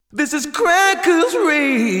This is Crackers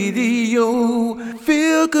Radio,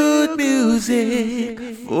 feel good music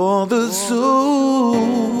for the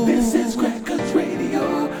soul. This is Crackers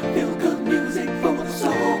Radio, feel good music for the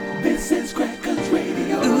soul. This is Crackers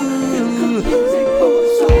Radio, feel good music for the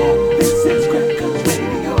soul. This is Crackers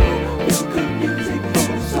Radio, feel good music for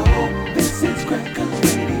the soul. This is Crackers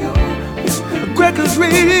Radio, feel good Crackers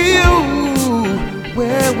Radio,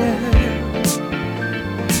 where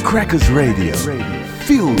Crackers Radio.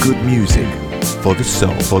 Feel good music for the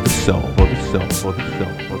soul, for the soul, for the soul, for the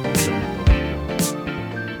soul, for the soul.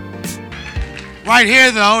 Right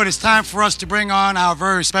here, though, it is time for us to bring on our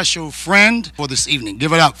very special friend for this evening.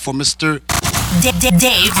 Give it up for Mr.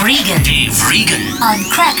 Dave Regan. Dave Regan. On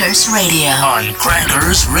Crackers Radio. On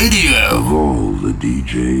Crackers Radio. Of all the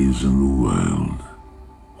DJs in the world,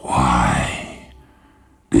 why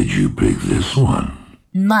did you pick this one?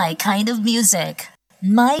 My kind of music.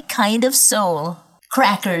 My kind of soul.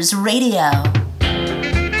 Crackers Radio.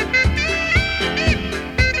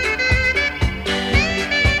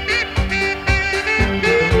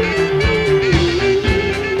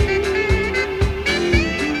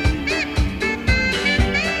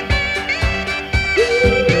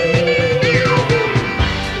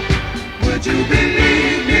 Would you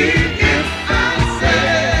believe me if I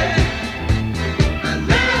said I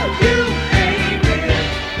love you, baby?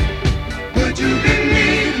 Would you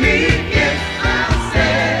believe me if I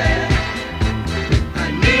said I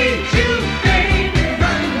need you, baby,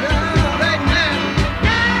 right now, right now?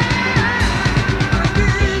 I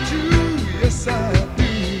need you, yes I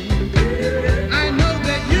do. I know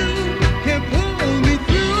that you can pull me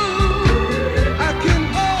through. I can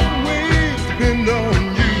always depend on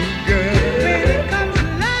you.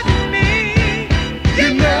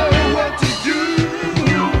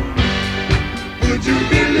 Would you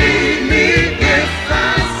believe me if I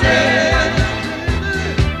said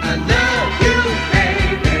I love you,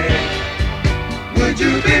 baby? Would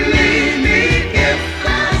you believe me if I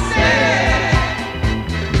said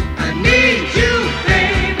I need you,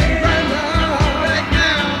 baby, right now, right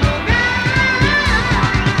now?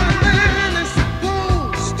 A man is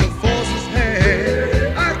supposed to force his hand.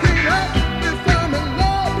 I can't help if I'm in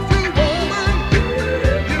love with you, woman.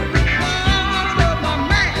 You're part of my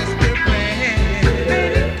master plan.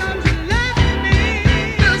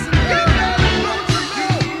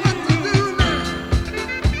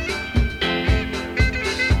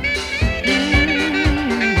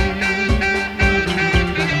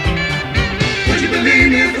 Would you believe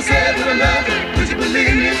me if I said that I love you? Would you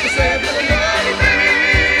believe me if I said that I love you, baby?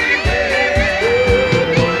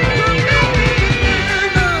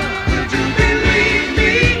 Would you believe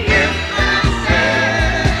me if I said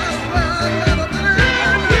I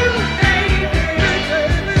love you, baby?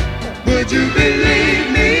 Would you believe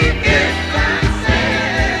me if I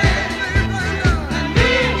said I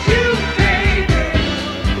need you, baby?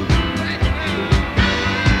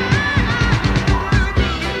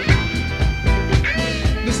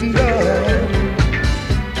 Listen, darling,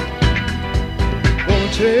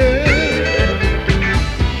 won't you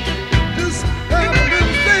just have a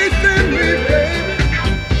little faith in me, baby?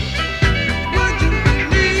 Would you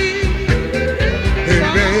believe, hey,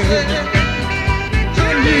 baby, I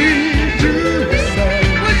need you so?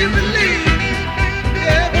 Would you believe?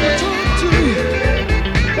 Yeah, I wanna talk to you,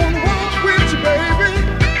 wanna walk with you, baby.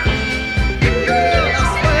 Girl, I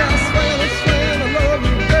swear, I love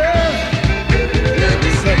you, girl.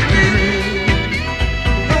 Yes, I do.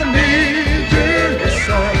 I need you, yes,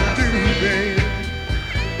 I do, baby.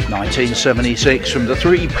 1976 from the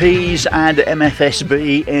 3Ps and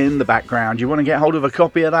MFSB in the background. You want to get hold of a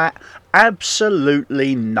copy of that?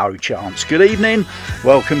 Absolutely no chance. Good evening.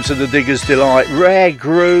 Welcome to the Digger's Delight. Rare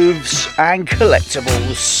grooves and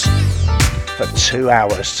collectibles for 2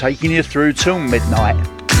 hours, taking you through till midnight.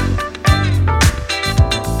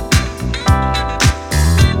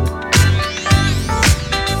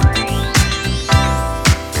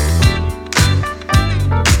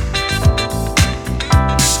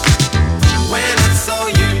 When I saw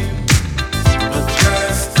you the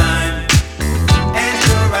first time and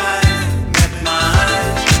your eyes met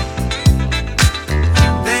mine,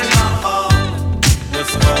 then my heart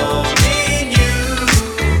was calling you.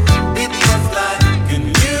 It was like a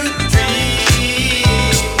new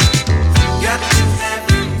dream.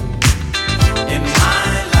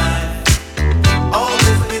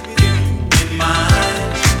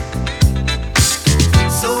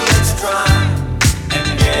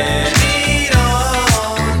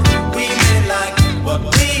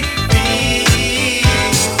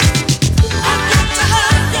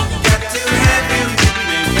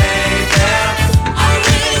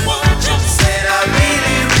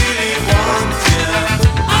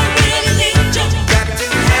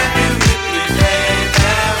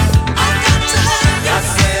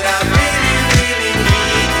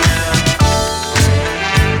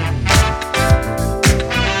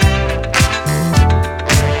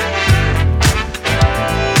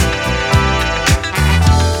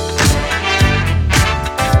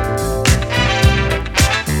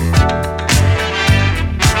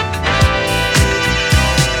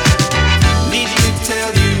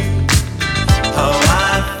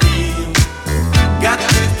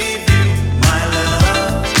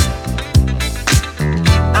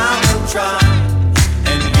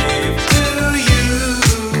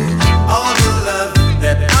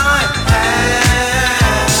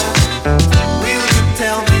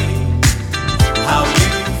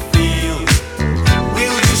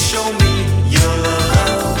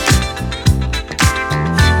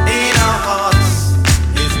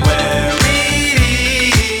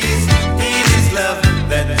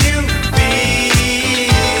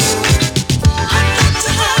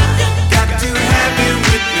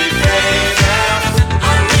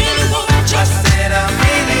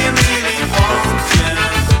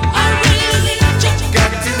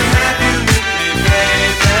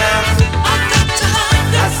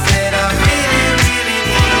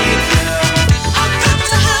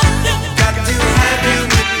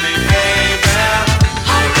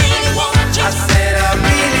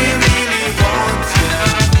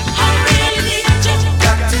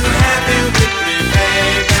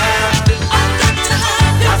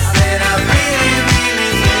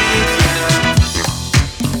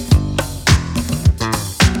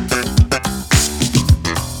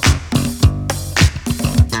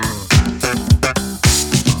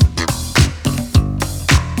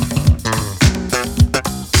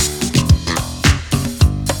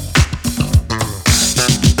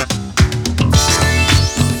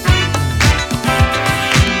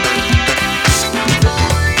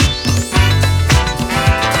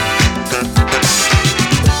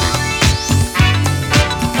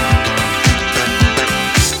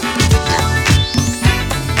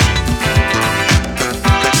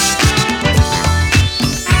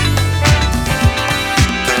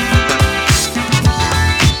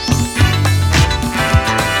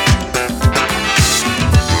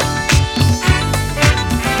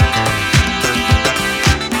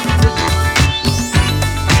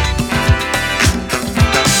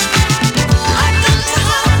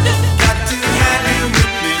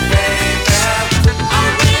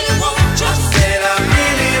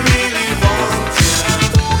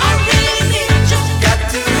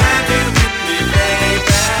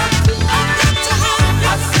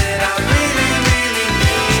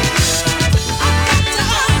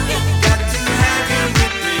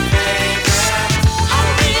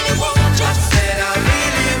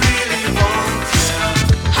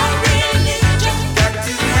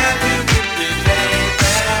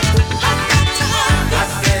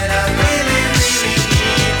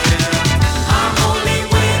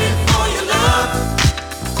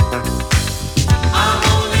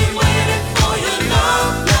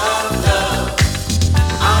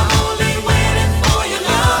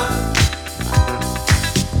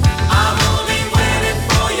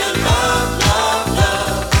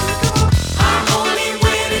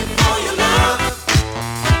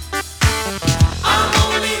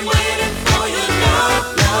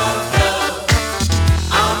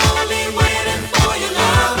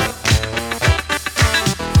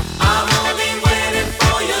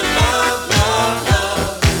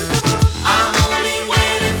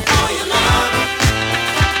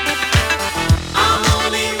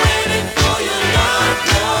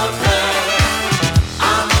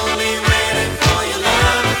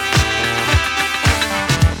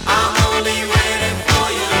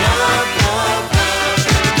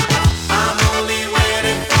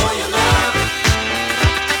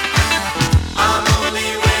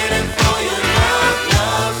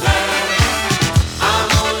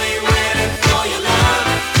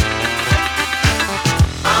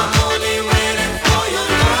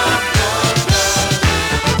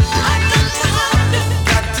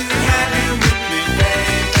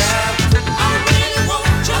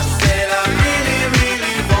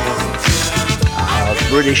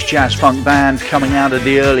 British jazz funk band coming out of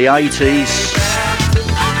the early 80s.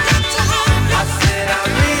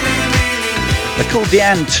 They're called the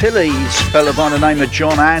Antilles, fella by the name of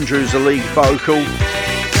John Andrews, the lead vocal.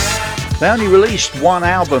 They only released one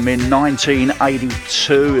album in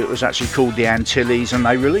 1982, it was actually called the Antilles, and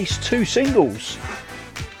they released 2 singles.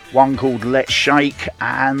 One called Let's Shake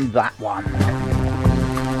and that one,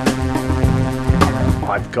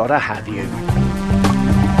 I've Gotta Have You.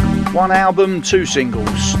 One album, 2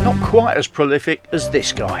 singles, not quite as prolific as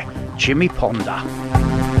this guy, Jimmy Ponder.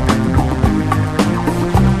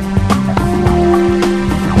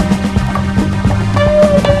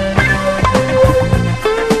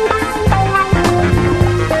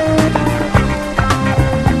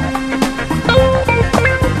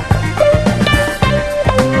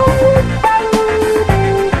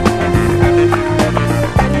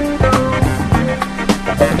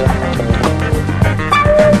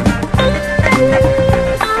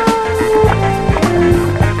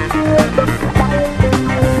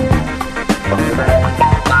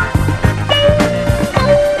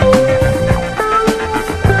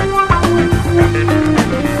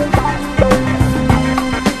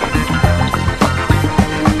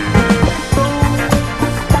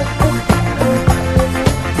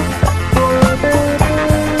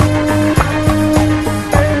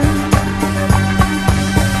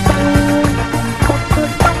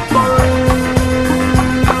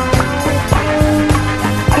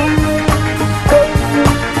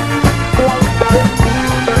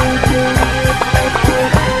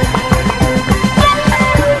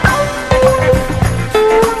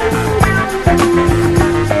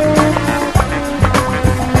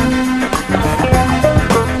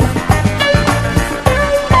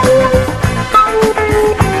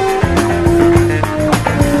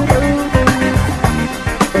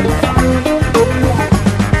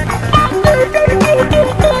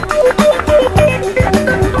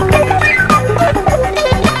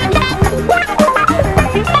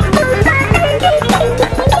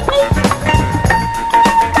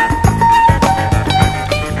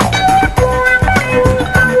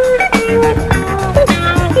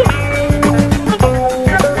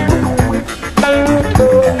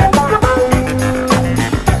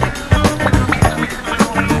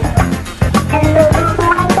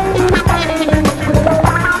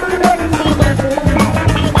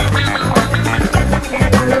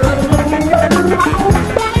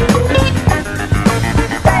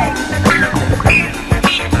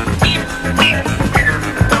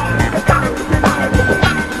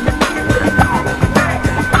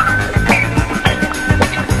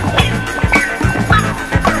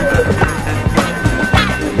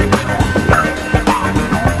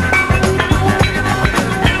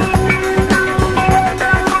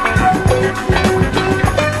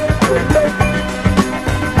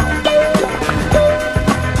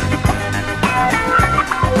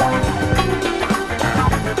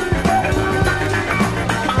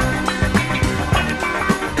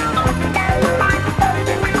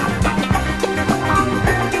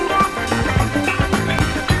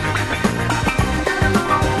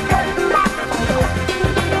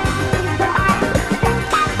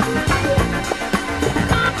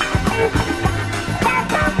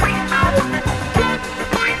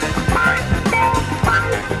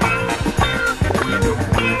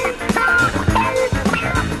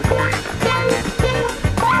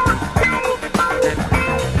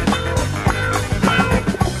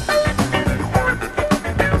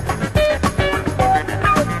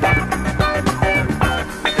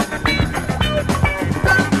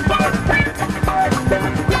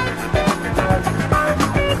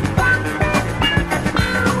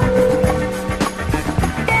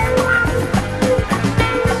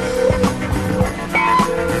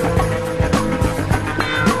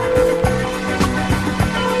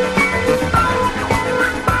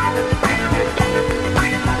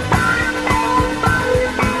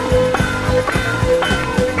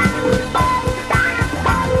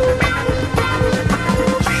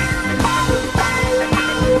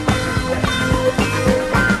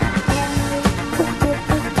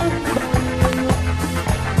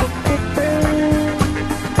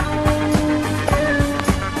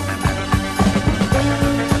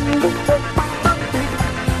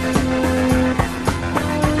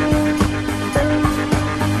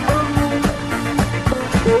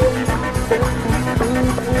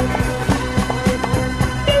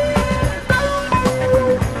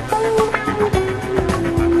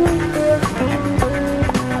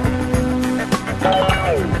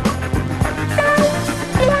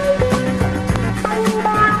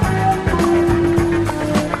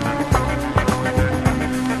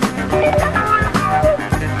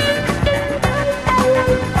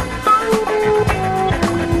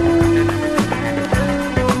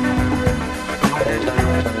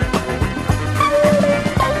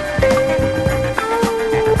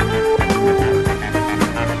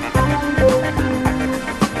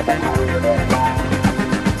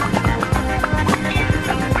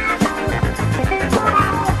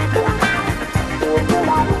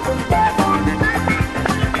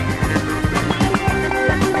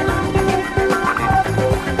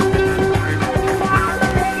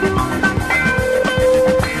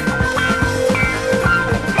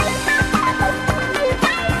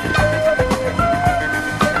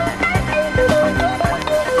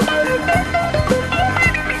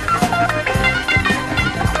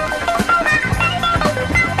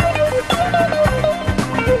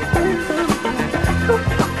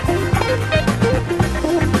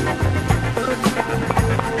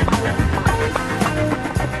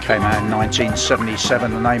 Came out in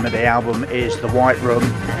 1977. The name of the album is The White Room,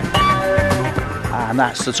 and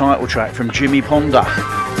that's the title track from Jimmy Ponder.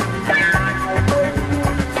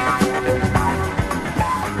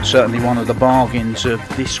 Certainly one of the bargains of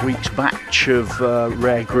this week's batch of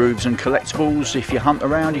rare grooves and collectibles. If you hunt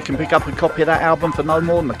around, you can pick up a copy of that album for no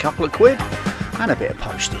more than a couple of quid, and a bit of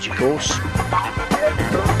postage, of course.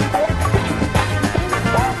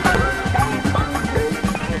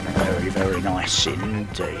 Very nice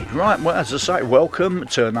indeed. Right, well, as I say, welcome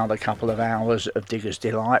to another couple of hours of Digger's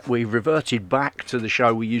Delight. We've reverted back to the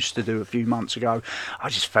show we used to do a few months ago. I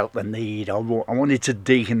just felt the need. I wanted to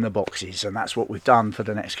dig in the boxes, and that's what we've done for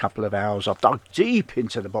the next couple of hours. I've dug deep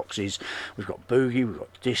into the boxes. We've got boogie, we've got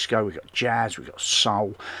disco, we've got jazz, we've got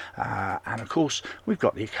soul, and of course, we've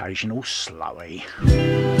got the occasional slowie.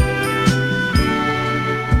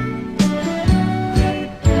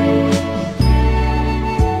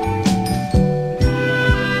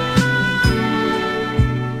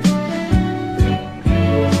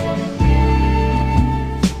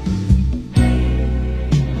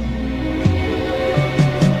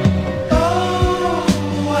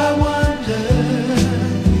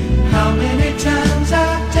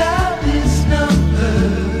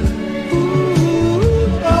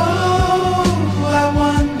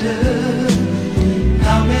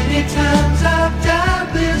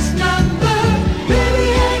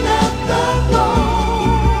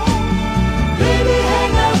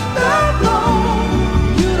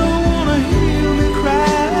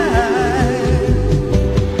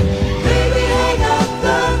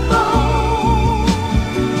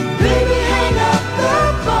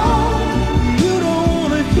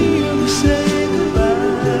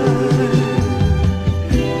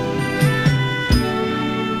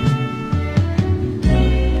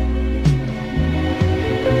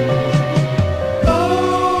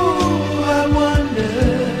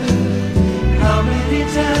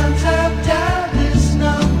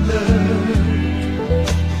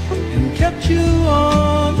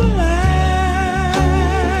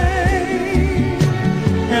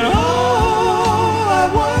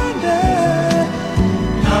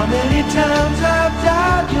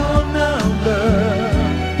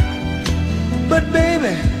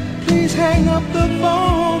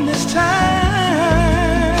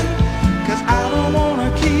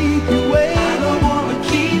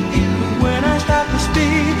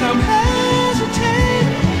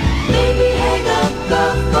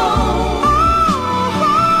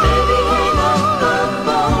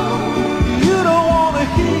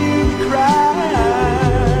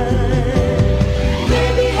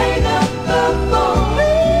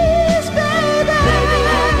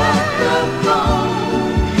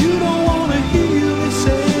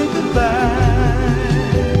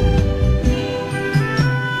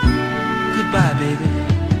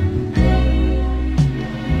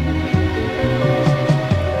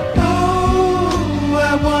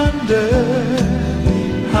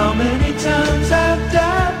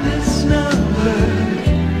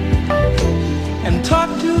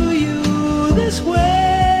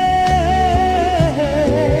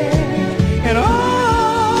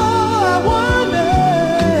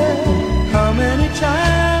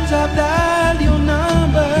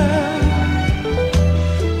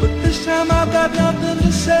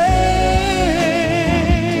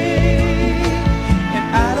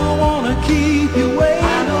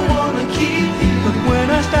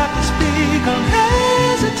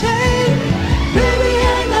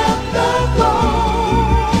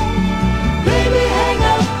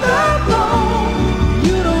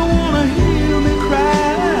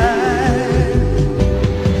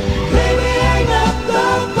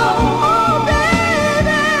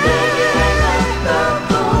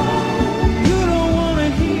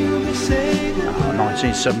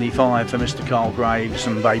 For Mr. Carl Graves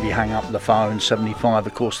and Baby Hang Up the Phone. 75,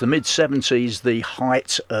 of course, the mid-70s, the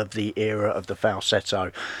height of the era of the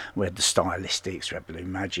falsetto. We had the Stylistics, we had Blue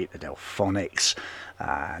Magic, the Delphonics,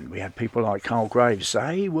 and we had people like Carl Graves.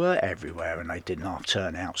 They were everywhere, and they did not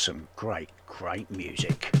turn out some great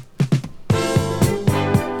music.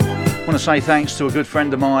 I want to say thanks to a good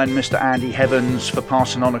friend of mine, Mr. Andy Heavens, for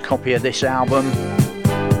passing on a copy of this album.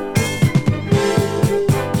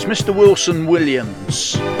 It's Mr. Wilson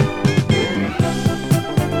Williams.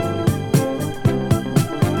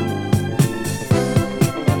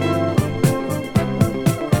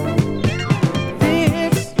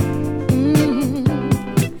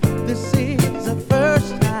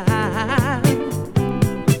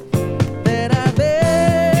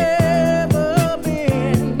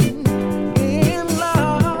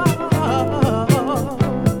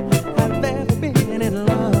 I've ever been in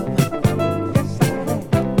love. Yes, I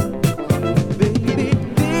have.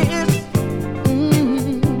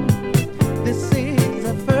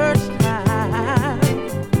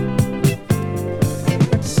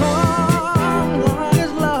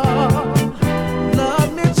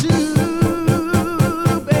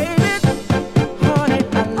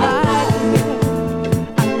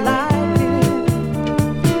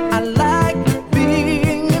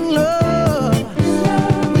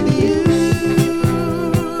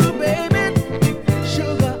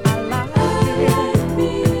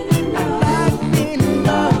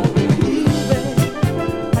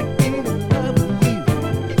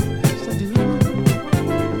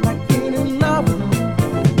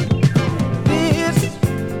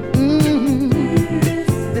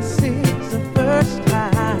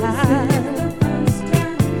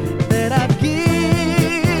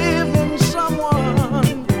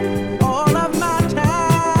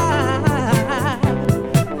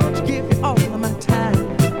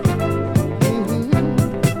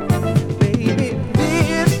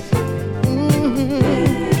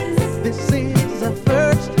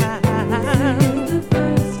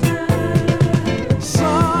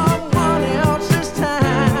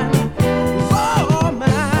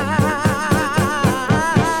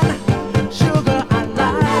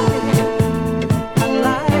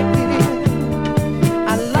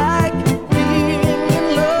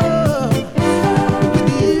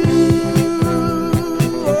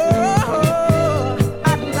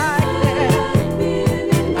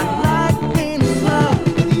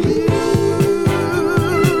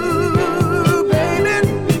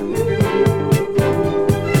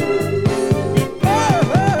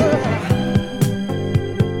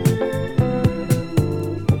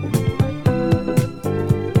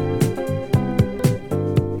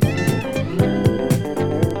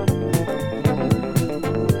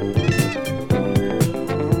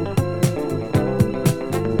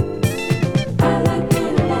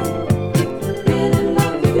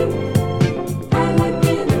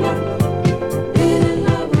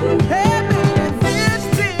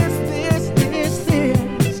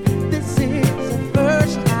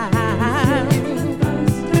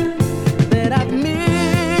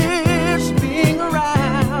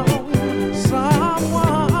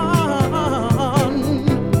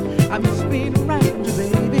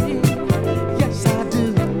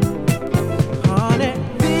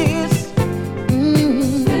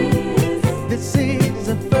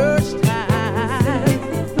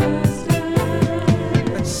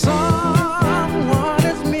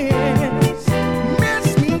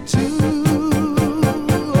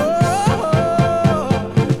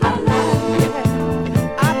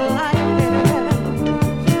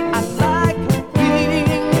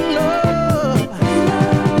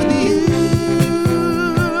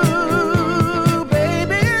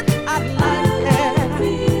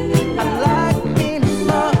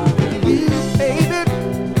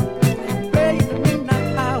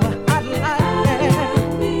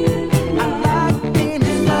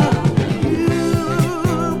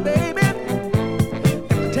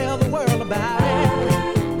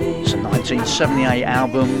 1978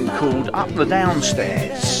 album called Up the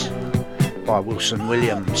Downstairs by Wilson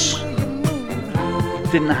Williams.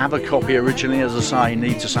 Didn't have a copy originally, as I say.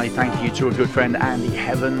 Need to say thank you to a good friend, Andy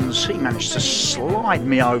Heavens. He managed to slide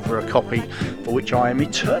me over a copy, for which I am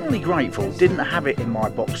eternally grateful. Didn't have it in my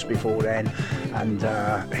box before then, and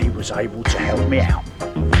he was able to help me out.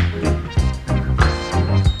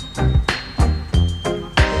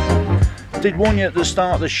 Did warn you at the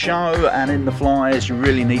start of the show, and in the flyers, you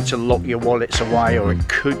really need to lock your wallets away or it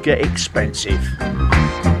could get expensive.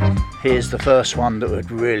 Here's the first one that would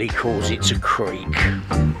really cause it to creak.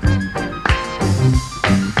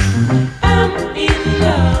 I'm in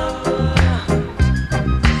love.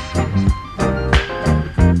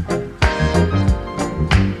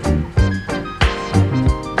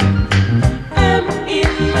 I'm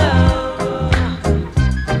in love.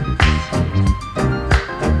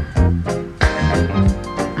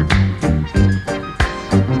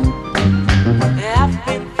 I've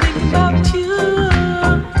been thinking about you.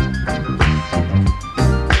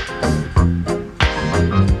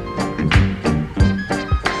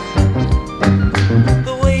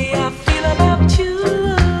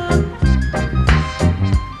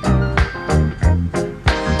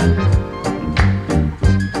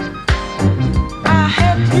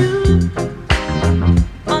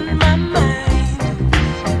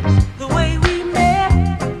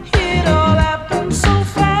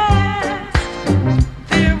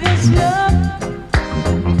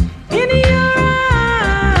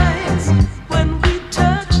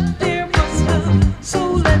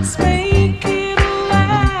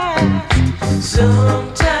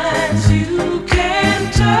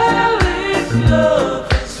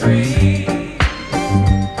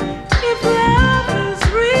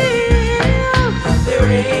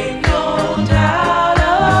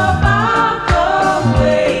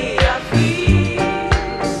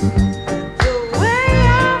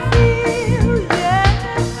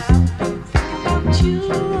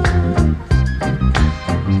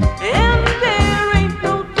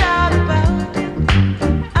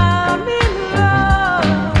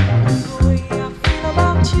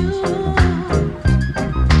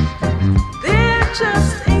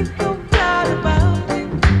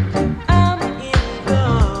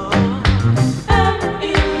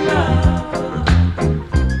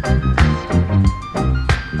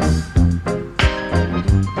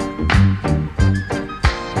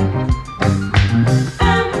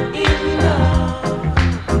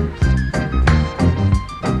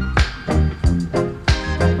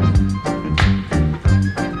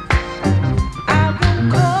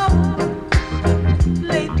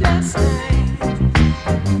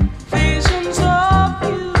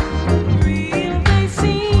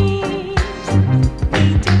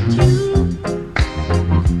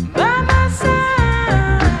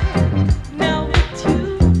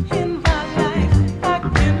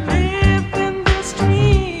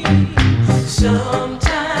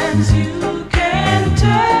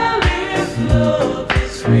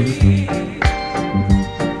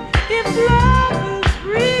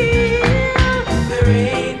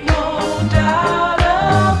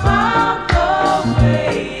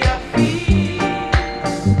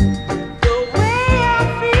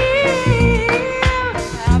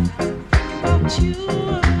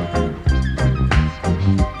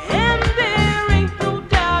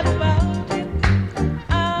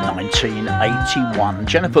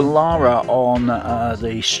 Jennifer Lara on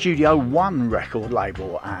the Studio One record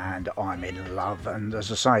label, and I'm in love. And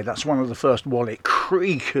as I say, that's one of the first wallet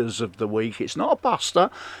creakers of the week. It's not a buster,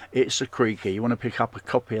 it's a creaker. You want to pick up a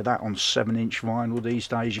copy of that on 7-inch vinyl these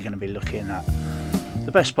days, you're going to be looking at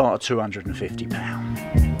the best part of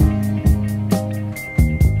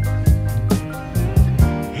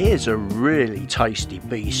 £250. Here's a really tasty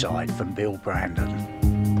B-side from Bill Brandon.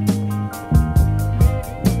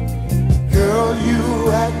 Girl, you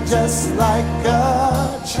act just like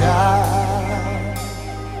a child.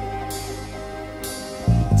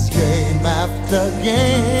 It's game after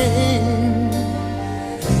game.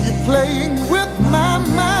 You're playing with my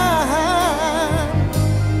mind,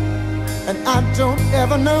 and I don't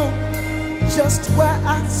ever know just where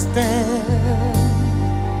I stand.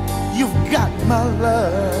 You've got my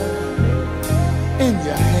love in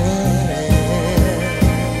your hand.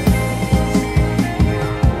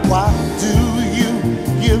 Why do you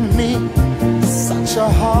give me such a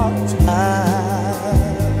hard time?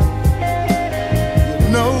 You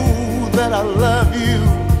know that I love you,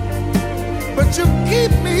 but you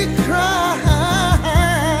keep me crying.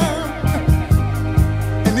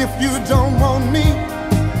 And if you don't want me,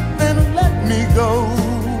 then let me go.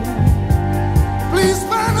 Please,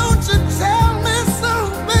 why don't you tell me so,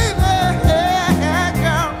 baby?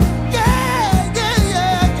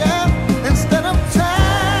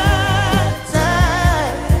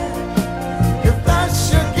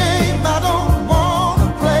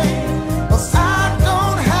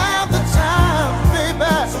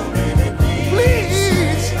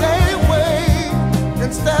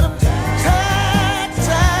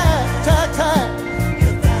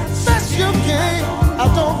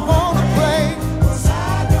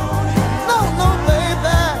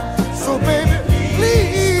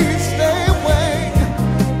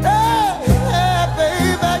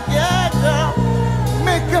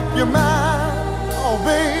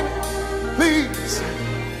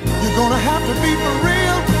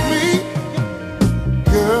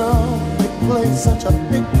 such a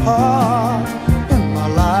big part in my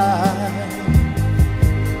life.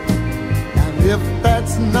 And if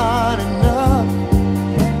that's not enough,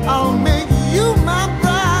 I'll make you my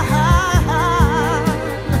bride.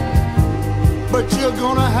 But you're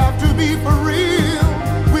gonna have to be for real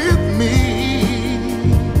with me.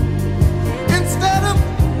 Instead of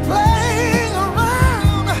playing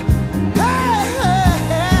around, hey,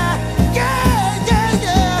 yeah, yeah,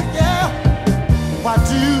 yeah, yeah. Why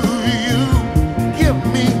do you give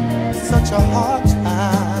me such a hard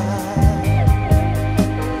time?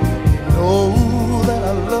 Know that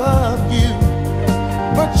I love you,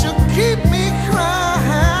 but you keep me crying.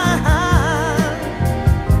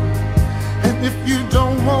 And if you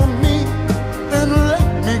don't want me, then let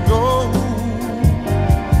me go.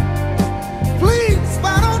 Please,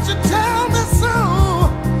 why don't you tell me so?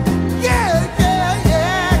 Yeah, yeah,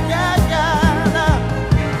 yeah, yeah,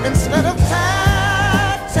 yeah. Instead of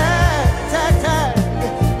tag, tag, tag, tag.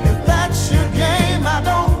 If that's your game, I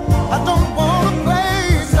don't wanna play.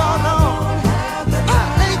 No, no. I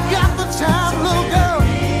ain't got the time, little girl.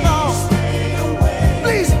 No.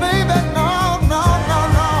 Please, baby, no, no, no,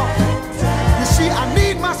 no. You see, I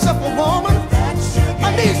need myself a woman. I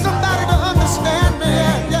need somebody to understand me.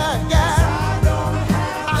 Yeah, yeah, yeah.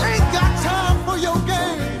 I ain't got time for your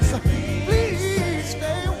games. Please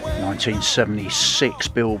stay away. 1976,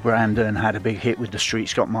 Bill Brandon had a big hit with The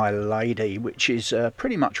Street's Got My Lady, which is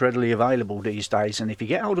pretty much readily available these days. And if you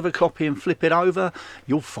get hold of a copy and flip it over,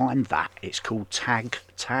 you'll find that. It's called Tag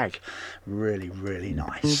Tag. Really, really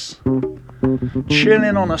nice.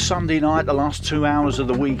 Chilling on a Sunday night, the last 2 hours of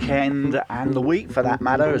the weekend and the week for that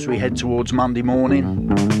matter, as we head towards Monday morning.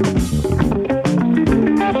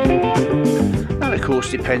 That, of course,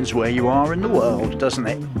 depends where you are in the world, doesn't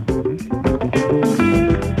it?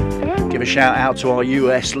 Give a shout out to our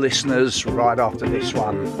US listeners right after this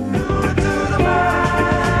one.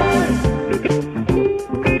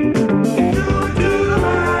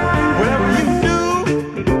 Whatever you do,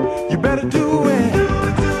 you better do it.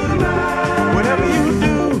 Whatever you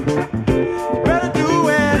do, you better do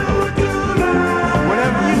it.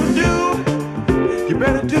 Whatever you do, you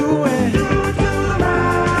better do it.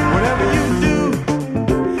 Whatever you do,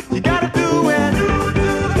 you gotta do it.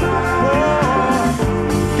 Whoa,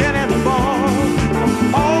 get involved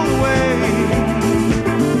all the way.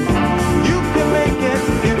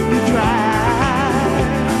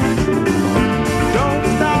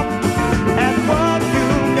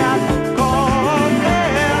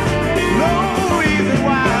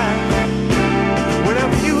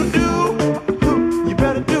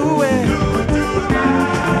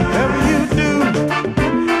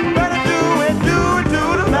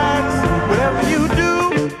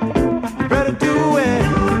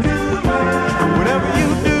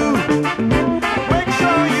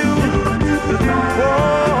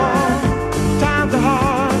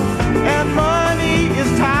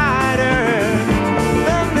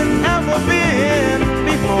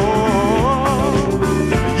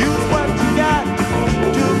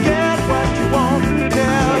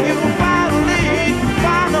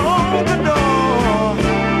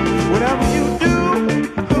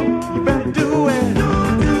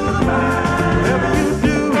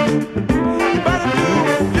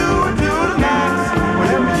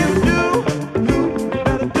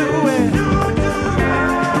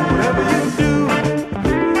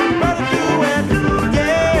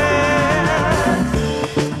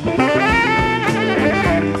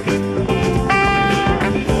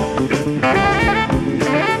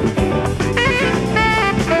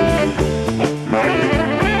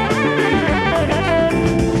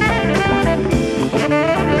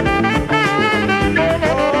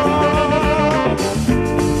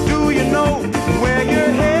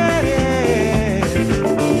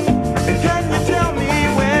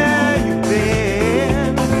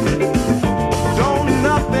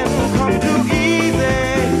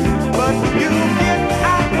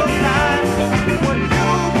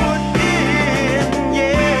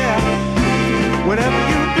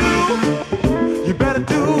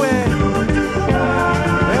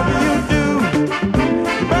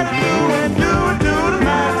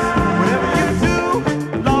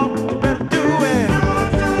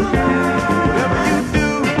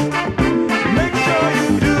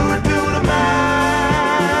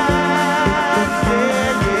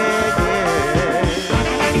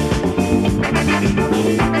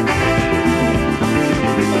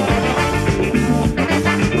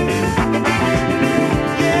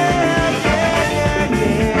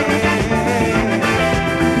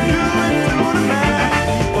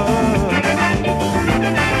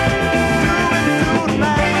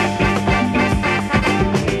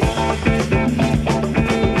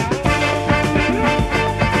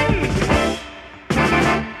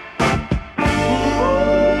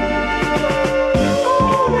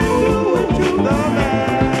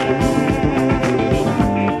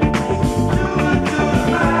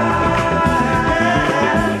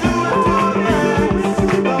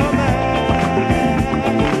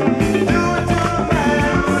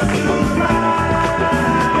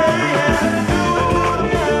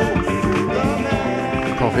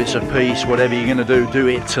 trumpets of peace. Whatever you're going to do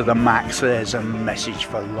it to the max. There's a message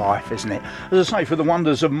for life, isn't it? As I say, for the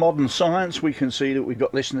wonders of modern science, we can see that we've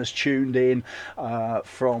got listeners tuned in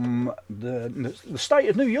from the state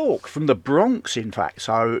of New York, from the Bronx, in fact.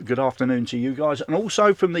 So good afternoon to you guys, and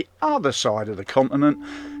also from the other side of the continent,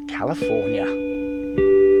 California.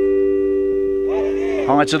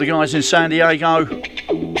 Hi to the guys in San Diego.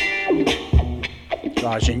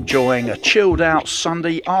 Guys enjoying a chilled out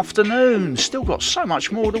Sunday afternoon. Still got so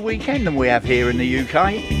much more of the weekend than we have here in the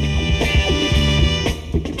UK.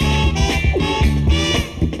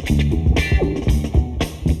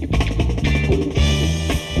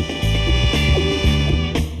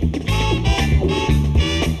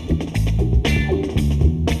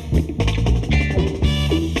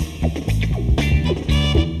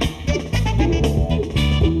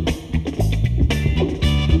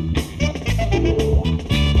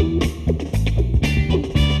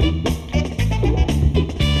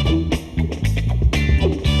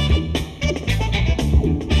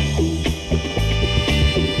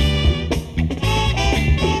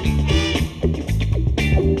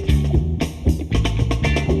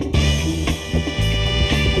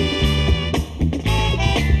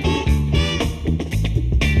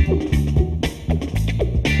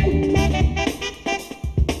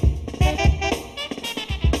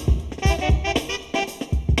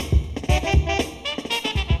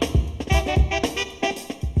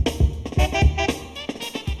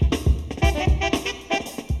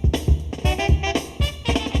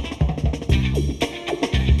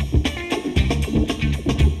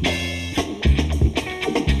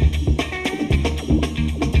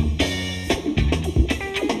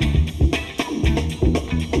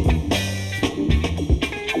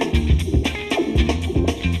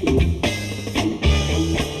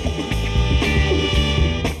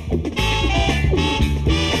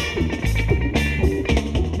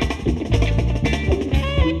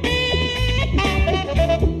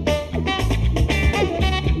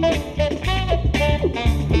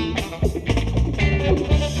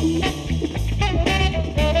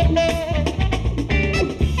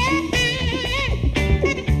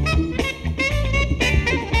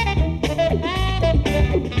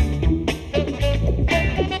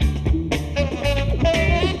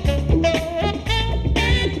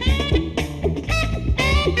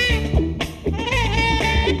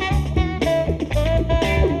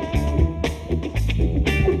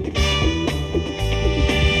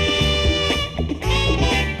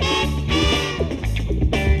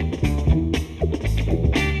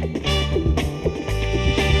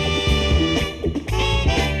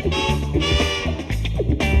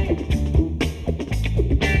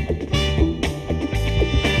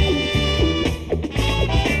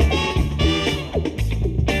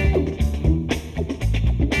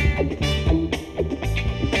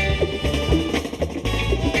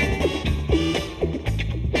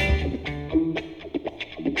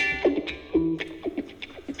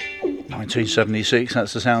 1976,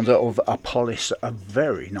 that's the sound of Apollis, a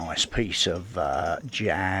very nice piece of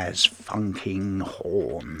jazz funking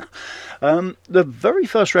horn. The very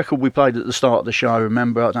first record we played at the start of the show,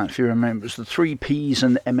 remember, I don't know if you remember, it was the 3 Ps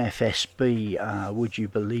and MFSB, Would You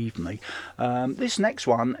Believe Me? This next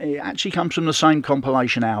one, it actually comes from the same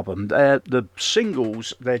compilation album. The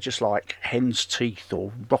singles, they're just like hen's teeth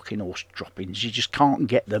or rocking horse droppings. You just can't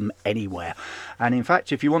get them anywhere. And in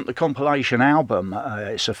fact, if you want the compilation album,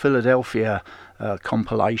 it's a Philadelphia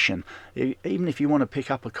compilation. Even if you want to pick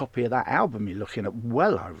up a copy of that album, you're looking at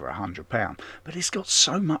well over £100. But it's got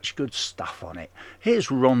so much good stuff on it. Here's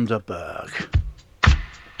Rhonda Berg.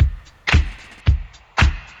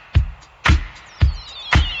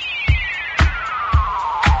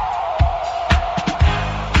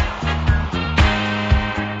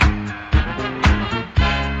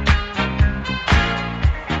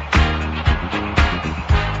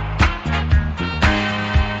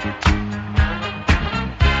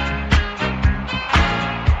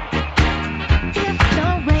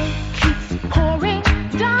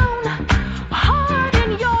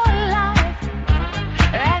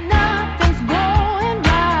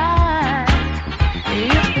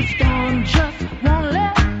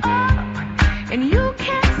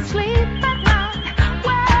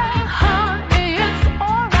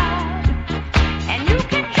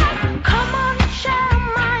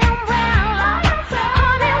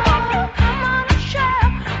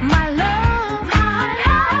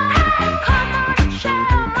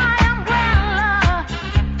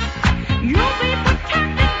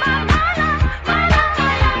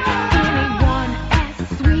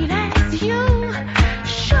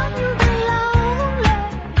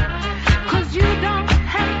 You don't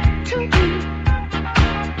have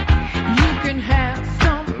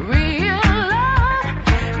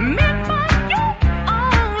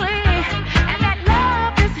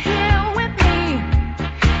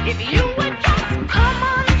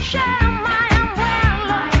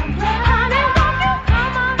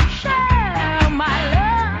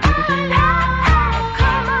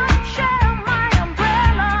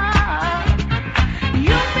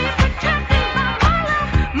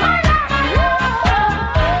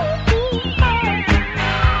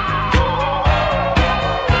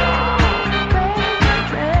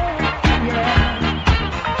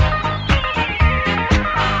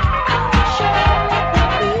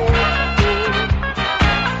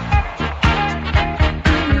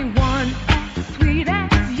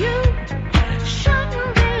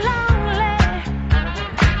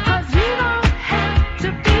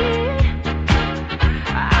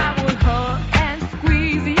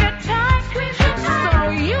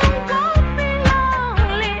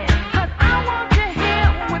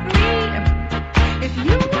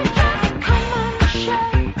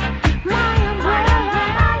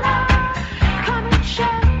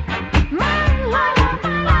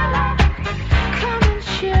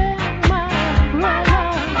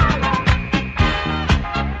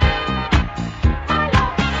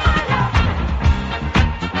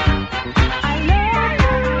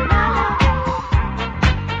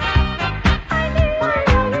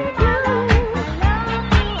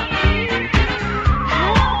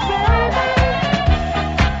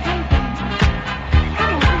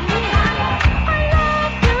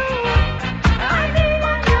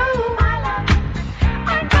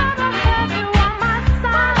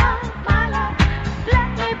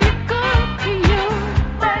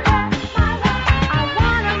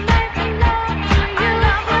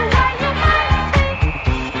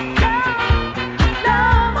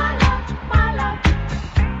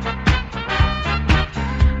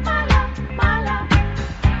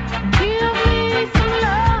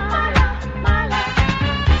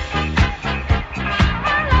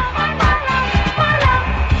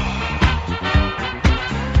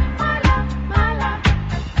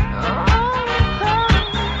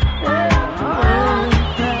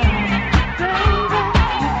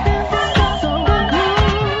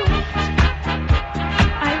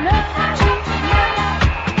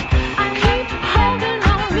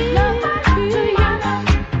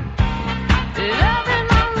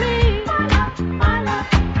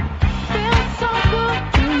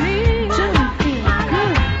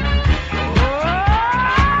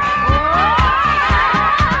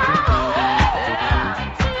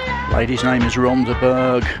Lady's name is Rhonda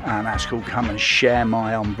Berg, and that's called Come and Share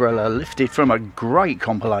My Umbrella, lifted from a great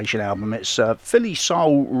compilation album. It's Philly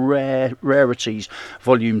Soul Rarities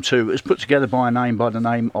Volume 2. It's put together by a name by the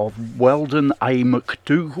name of Weldon A.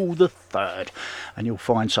 McDougall III, and you'll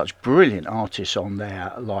find such brilliant artists on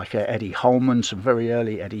there like Eddie Holman, some very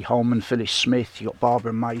early Eddie Holman, Phyllis Smith, you've got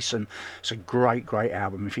Barbara Mason. It's a great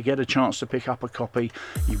album. If you get a chance to pick up a copy,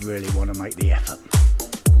 you really want to make the effort.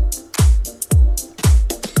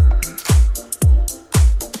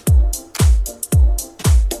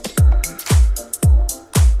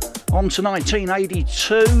 On to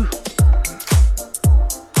 1982.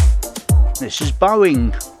 This is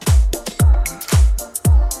Boeing.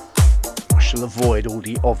 I shall avoid all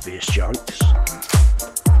the obvious jokes.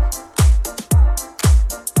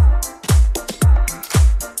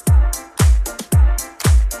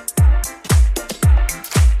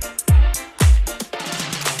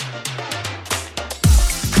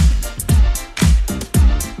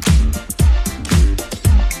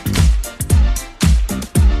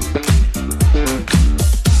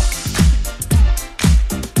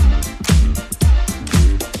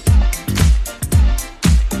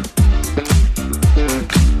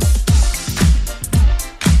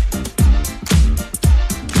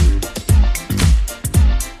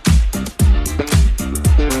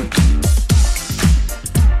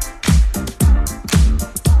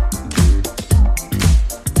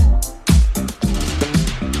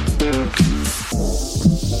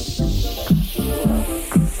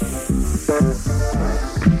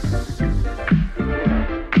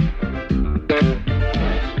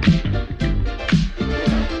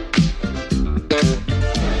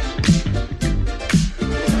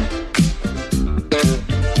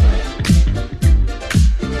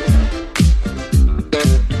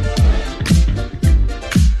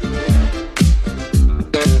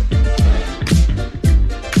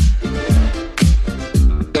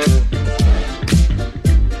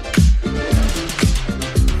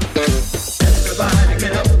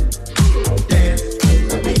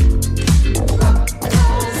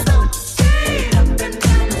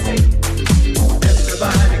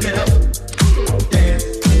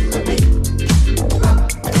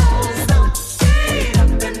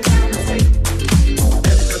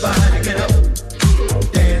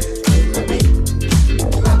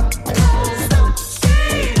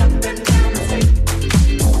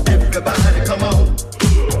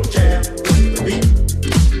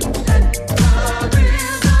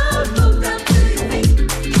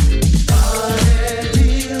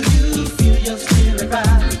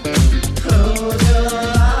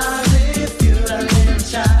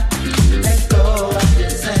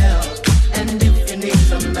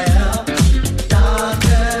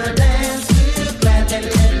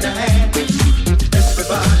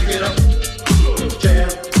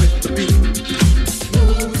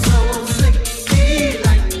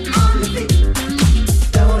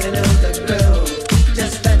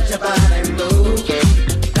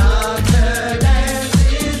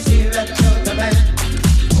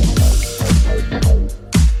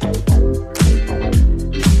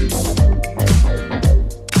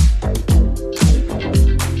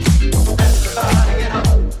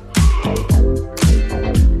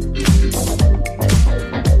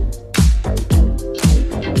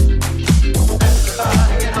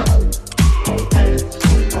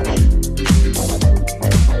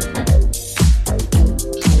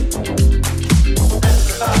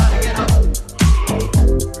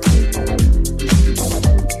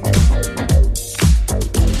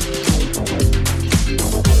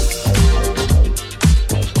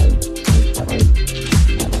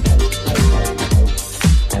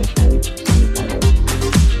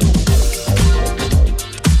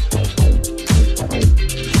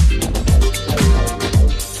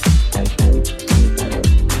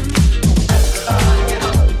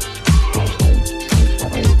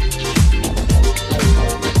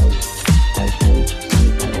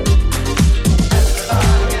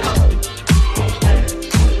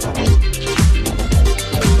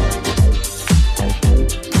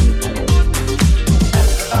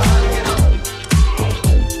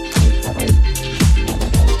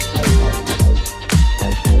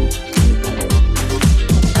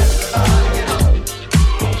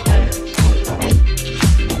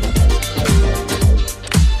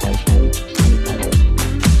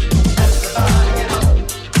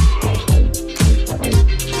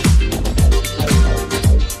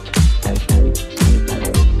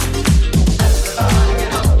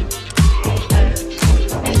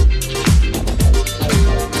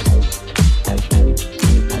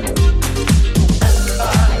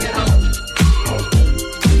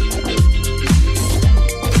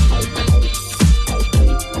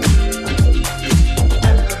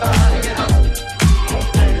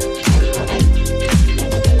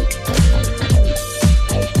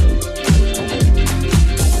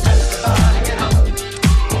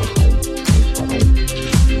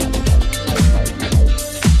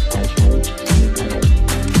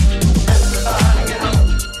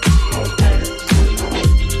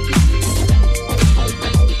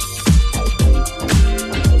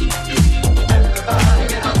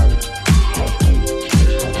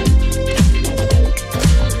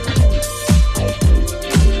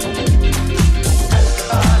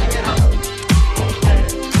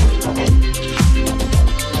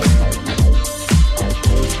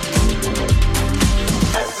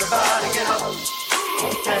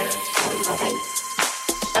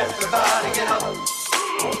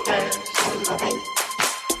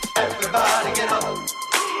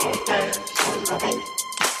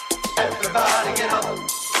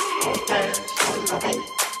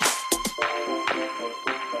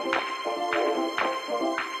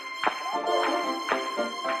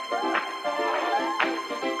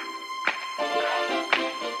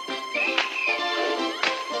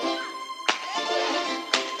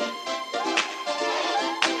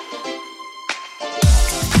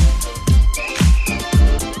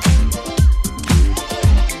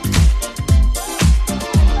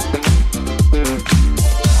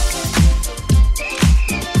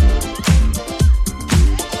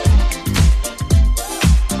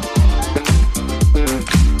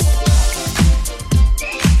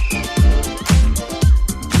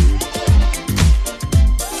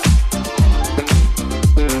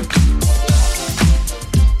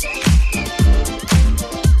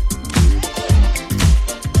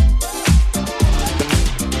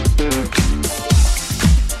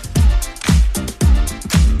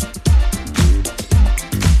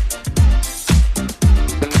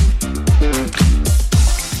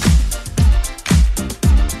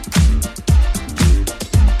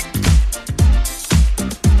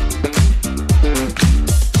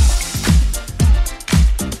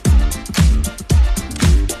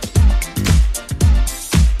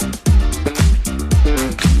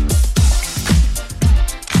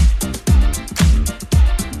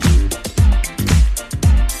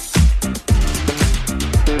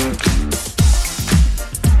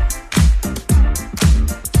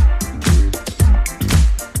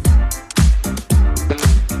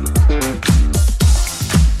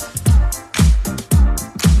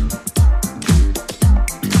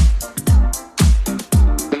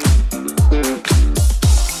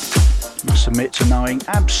 Admit to knowing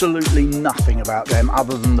absolutely nothing about them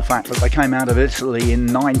other than the fact that they came out of Italy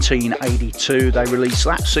in 1982. They released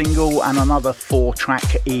that single and another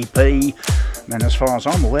 4-track EP. Then as far as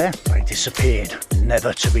I'm aware, they disappeared,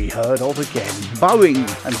 never to be heard of again. Bowing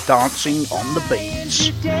and dancing on the beats.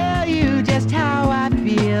 To tell you just how I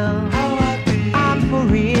feel. I'm for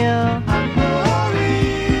real.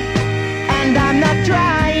 And I'm not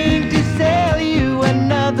trying to sell you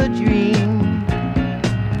another dream.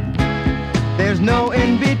 There's no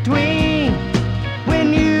in between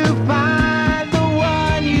when you find the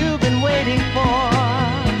one you've been waiting for.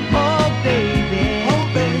 Oh baby,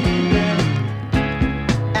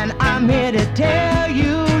 and I'm here to tell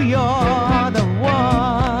you you're the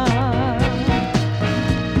one.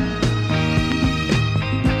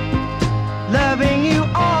 Loving you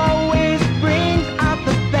always brings out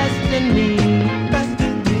the best in me.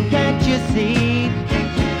 Can't you see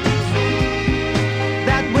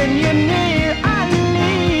that when you're near I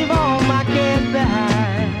leave all my cares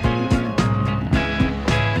behind?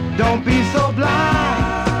 Don't be so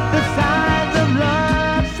blind. The signs of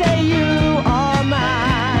love say you are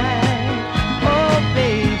mine. Oh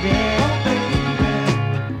baby,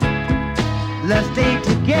 let's stay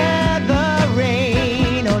together,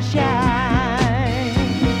 rain or shine.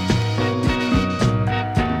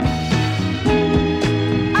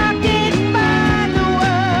 I can't find the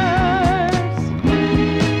words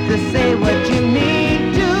to say what you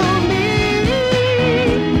mean to me.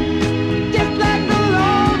 Just like the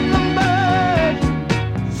lonesome bird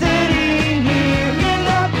sitting here in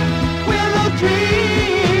a willow tree.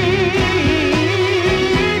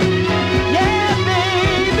 Yeah,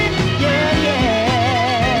 baby, yeah, yeah.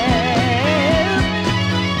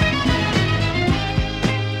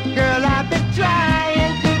 Girl, I've been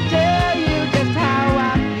trying to tell you just how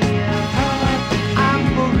I feel. I'm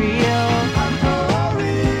for real.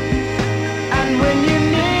 And when you're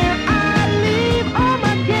near, I leave all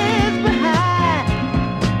my cares behind.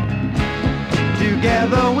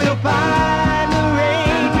 Together we'll find the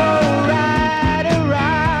rainbow right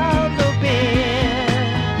around the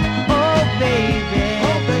bend. Oh baby,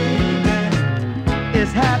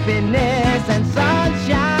 it's happiness and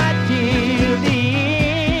sunshine till the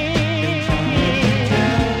end.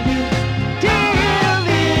 Till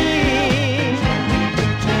the end.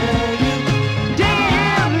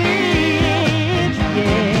 Damn it,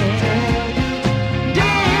 yeah.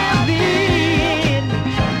 Damn it.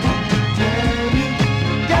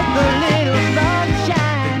 Just a little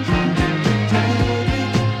sunshine.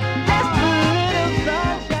 Just a little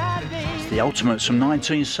sunshine, baby. The Ultimates from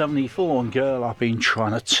 1974, and girl, I've been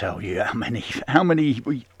trying to tell you how many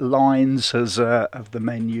lines has have the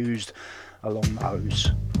men used along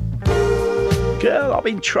those. Girl, I've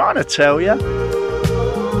been trying to tell you.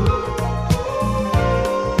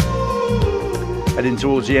 Heading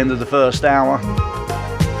towards the end of the first hour.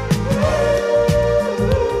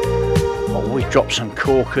 Oh, we've dropped some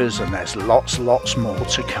corkers, and there's lots more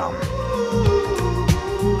to come.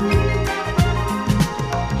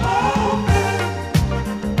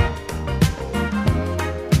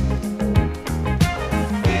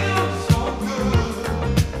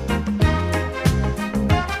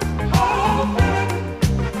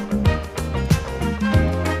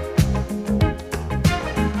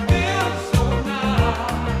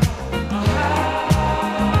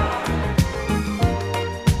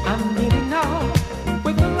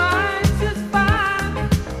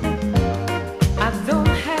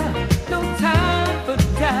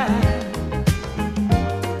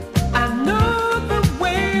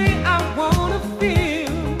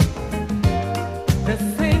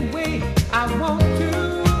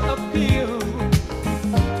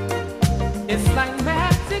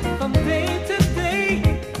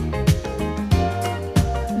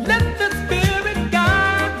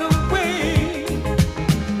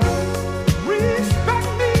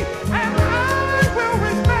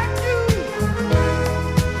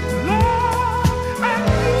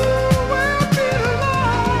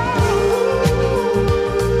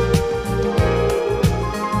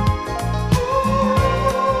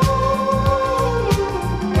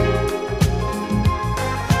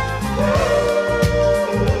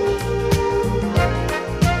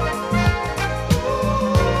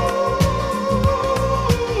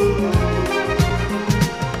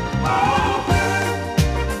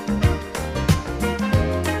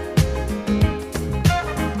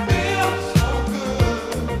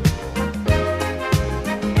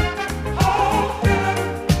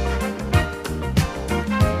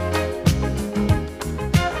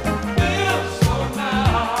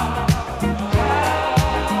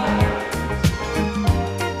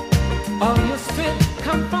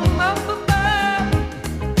 come from up above.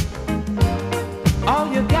 All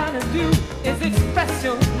you gotta do is express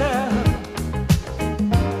your love.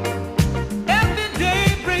 Every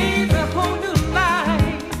day brings a whole new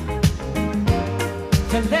life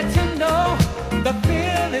to let you know the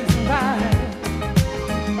feeling's right.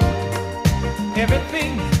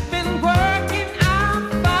 Everything's been working out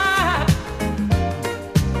fine.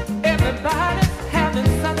 Everybody's having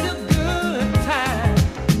such a good time.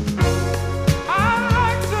 I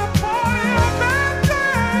like to party and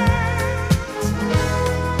dance,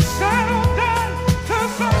 settle down to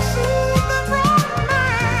some soothing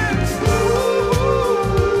romance.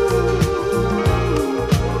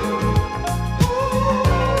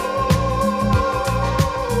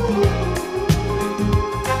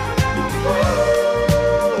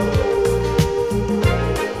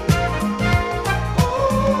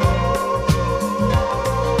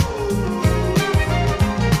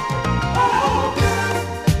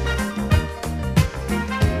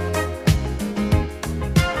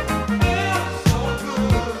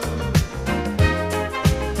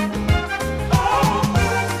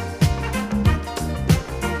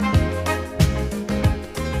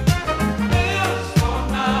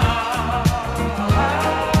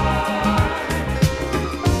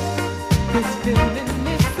 This feeling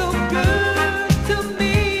is so good to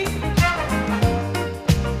me.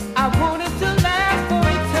 I want it to last for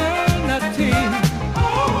eternity.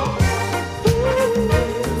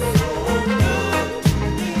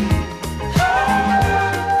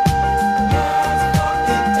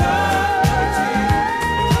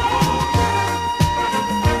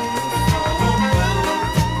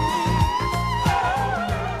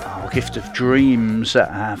 Gift of Dreams,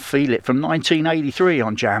 Feel It, from 1983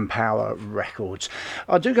 on Jam Power Records.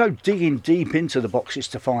 I do go digging deep into the boxes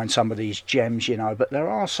to find some of these gems, you know, but there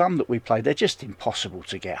are some that we play, they're just impossible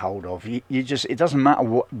to get hold of. You just, it doesn't matter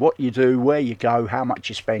what you do, where you go, how much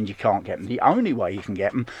you spend, you can't get them. The only way you can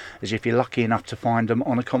get them is if you're lucky enough to find them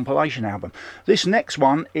on a compilation album. This next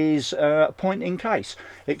one is Point in Case.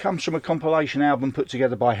 It comes from a compilation album put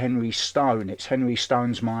together by Henry Stone. It's Henry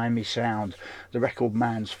Stone's Miami Sound, the record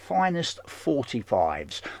man's finest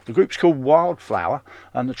 45s. The group's called Wildflower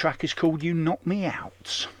and the track is called You Knock Me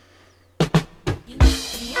Out. You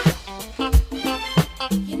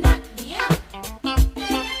knock me out.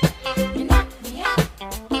 You knock me out.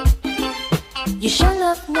 You sure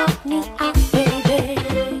enough knock me out, baby. 2,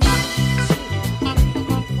 3,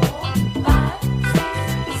 4, 5, 6,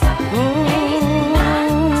 7, 8,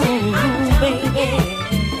 9, 10, baby.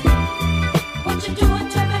 What you doing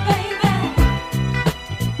to me, baby?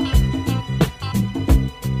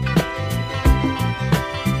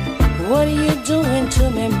 What are you doing to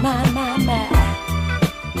me, my?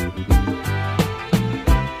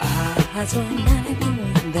 I saw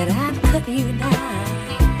nothing that I'd cut you down.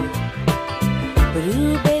 But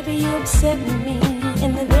ooh, baby, you upset me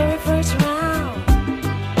in the very first round.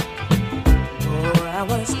 Oh, I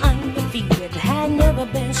was undefeated, had never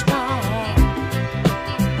been strong.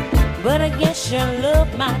 But I guess your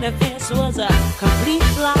love, my defense was a complete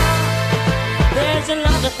flop. There's a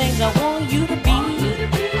lot of things I want you to be,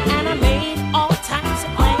 and I made all types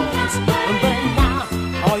of plans. But now,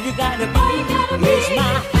 all you gotta be is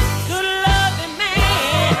my good loving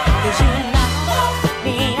man. 'Cause you knock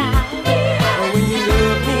me out. When you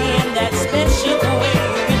love me in that special way,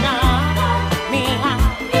 you knock me out.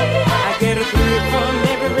 I get a thrill from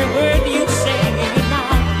every word you say. You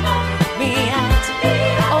knock me out.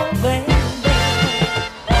 Oh, baby.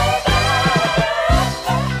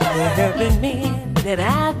 There have been men that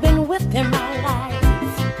I've been with in my life,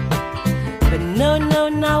 but no,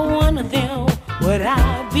 not one of them would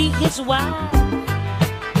I be his wife.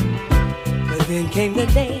 But then came the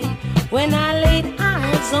day when I laid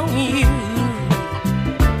eyes on you.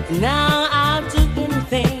 Now I'll do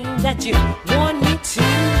anything that you want me to.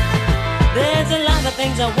 There's a lot of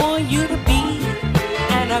things I want you to be,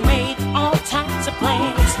 and I made all types of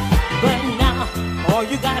plans. But now all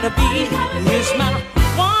you gotta be is my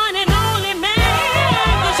one and only man.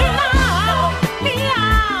 'Cause you knock me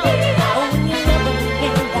out. Oh, when you love me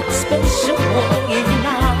in that special way, you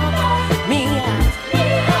knock me out.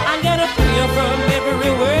 I get a thrill from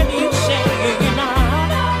every word you say. You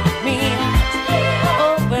knock me out.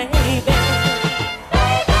 Oh, baby.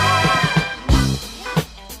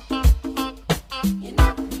 You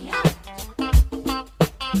knock me out.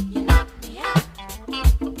 You knock me out.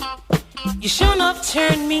 You sure enough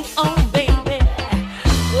turned me on, baby.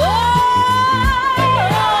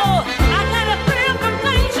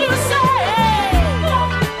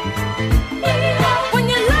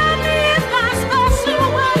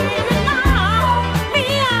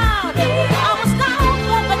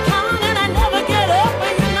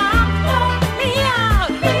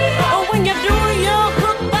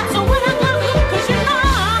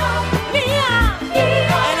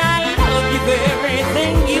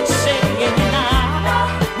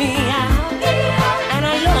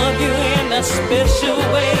 special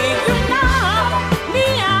way. You knock me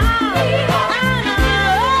out. I know.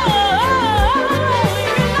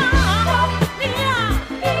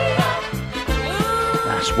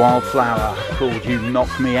 That's Wildflower, called You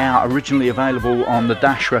Knock Me Out, originally available on the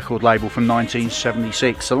Dash record label from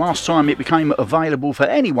 1976. The last time it became available for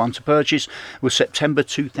anyone to purchase was September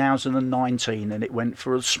 2019, and it went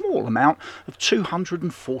for a small amount of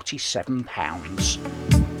 £247.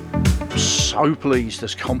 So pleased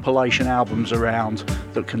there's compilation albums around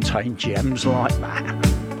that contain gems like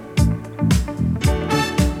that.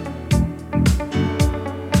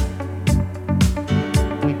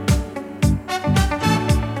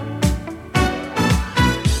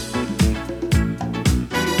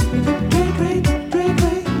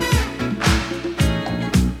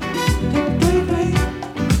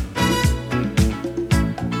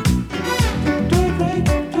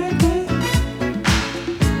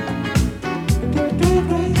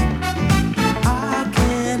 I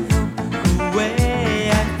can't help the way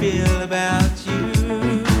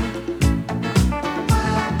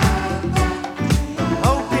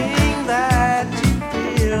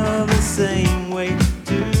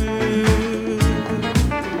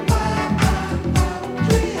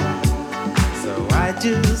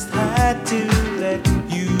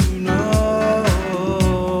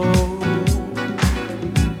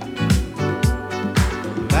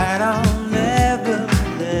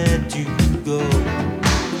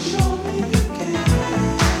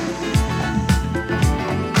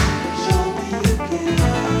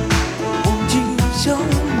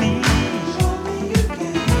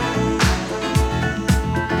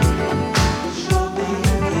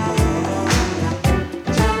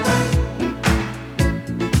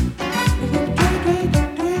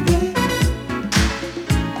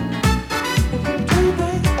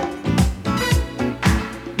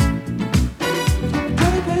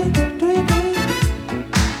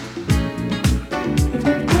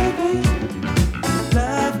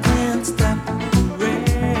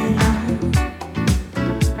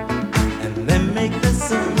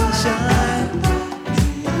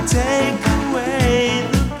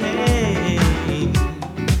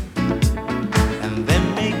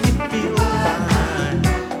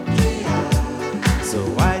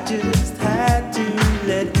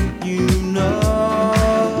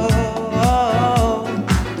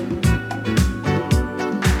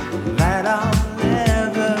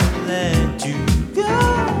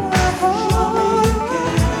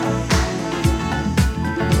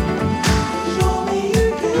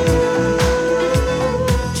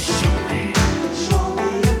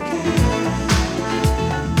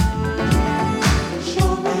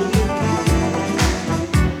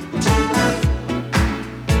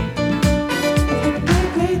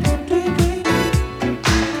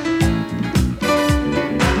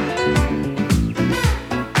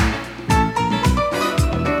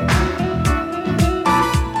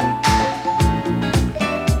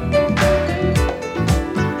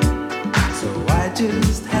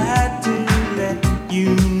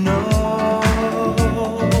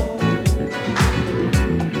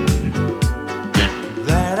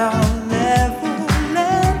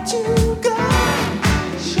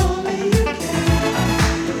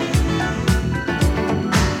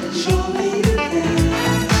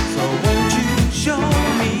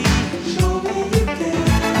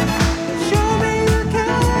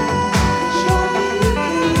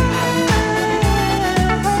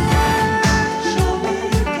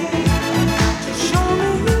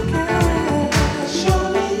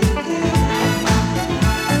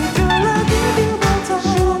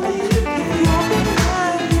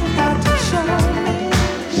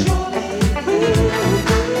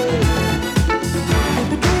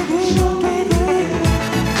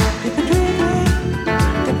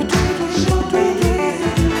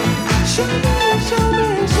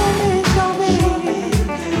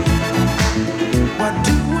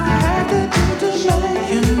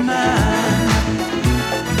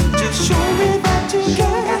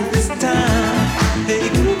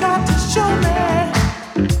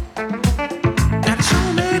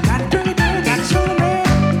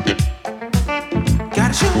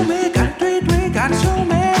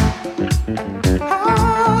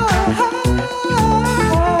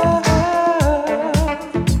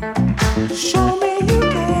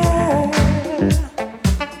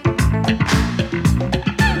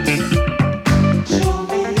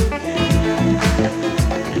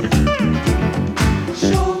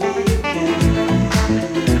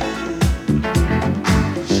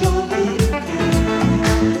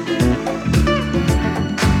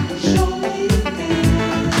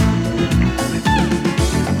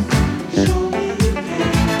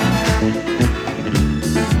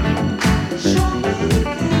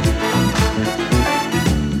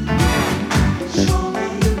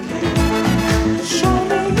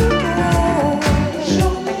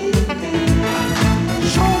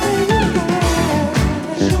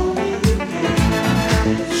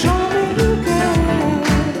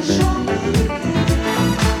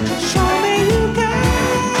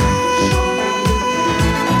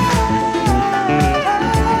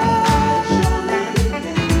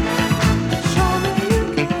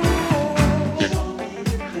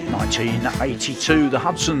 82, the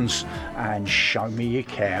Hudsons, and Show Me You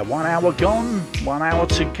Care. 1 hour gone, 1 hour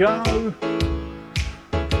to go.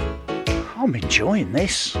 I'm enjoying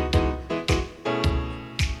this.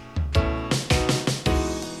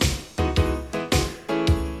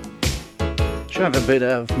 Should have a bit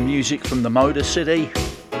of music from the Motor City.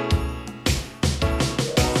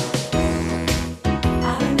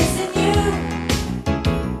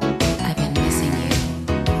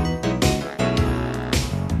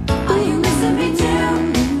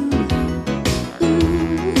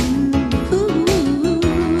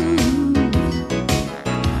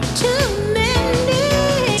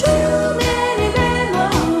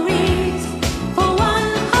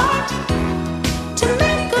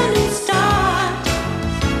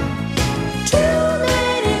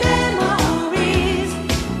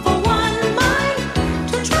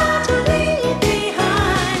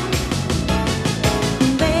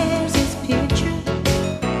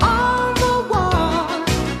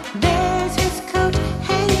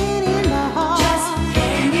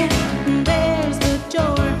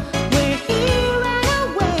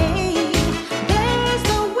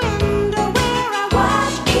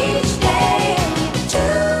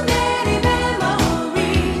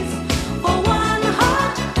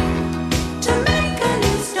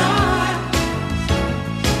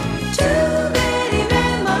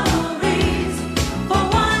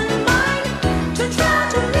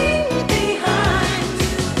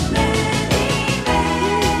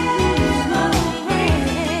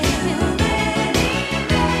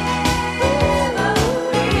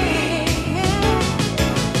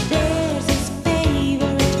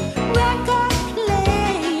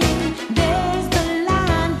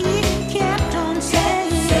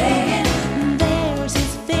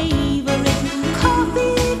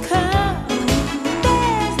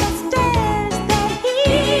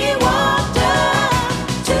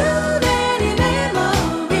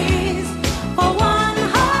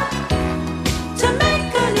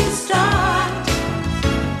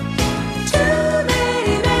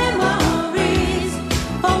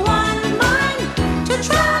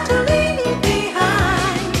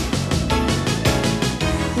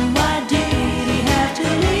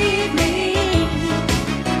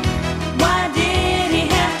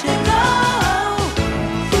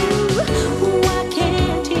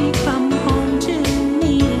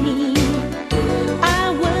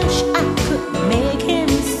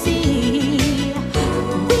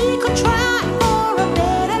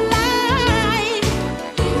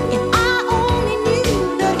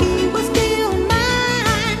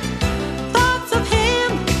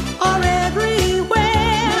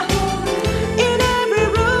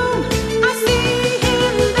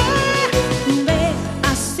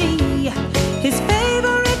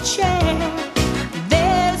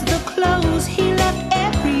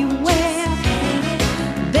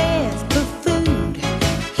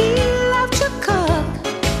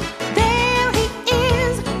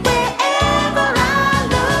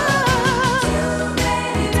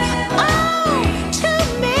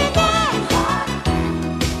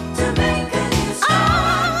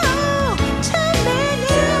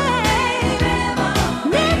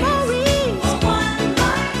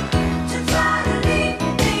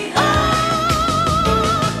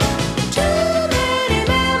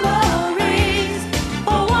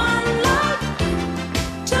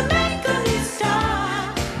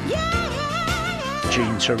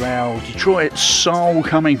 Detroit Soul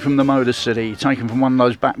coming from the Motor City, taken from one of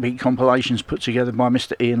those backbeat compilations put together by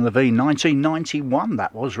Mr. Ian Levine. 1991,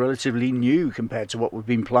 that was relatively new compared to what we've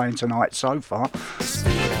been playing tonight so far.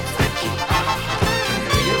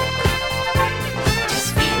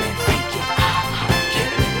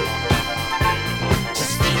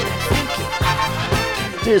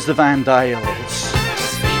 Here's the Vandals.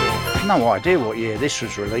 No idea what year this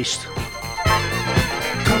was released.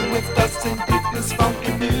 Come with us and dig this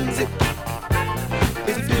funky music.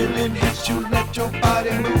 If the feeling hits you, let your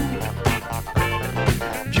body move.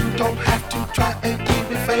 You don't have to try and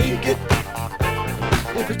even fake it.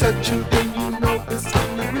 If it touch you, then you know it's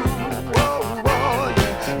in the groove. Whoa, whoa,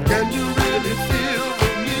 yeah. Can you really feel the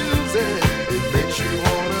music? It makes you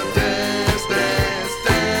wanna dance, dance,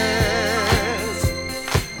 dance.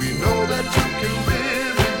 We know that you can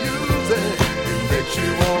really use it. It makes you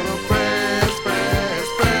wanna press, press,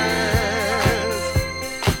 press.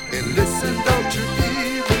 And listen, don't you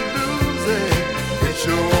even lose it. It's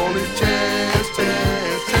your only chance,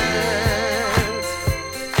 chance, chance.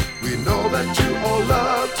 We know that you all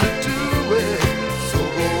love to do it. So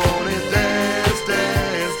go on and dance,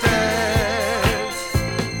 dance, dance.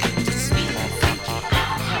 Just feel it,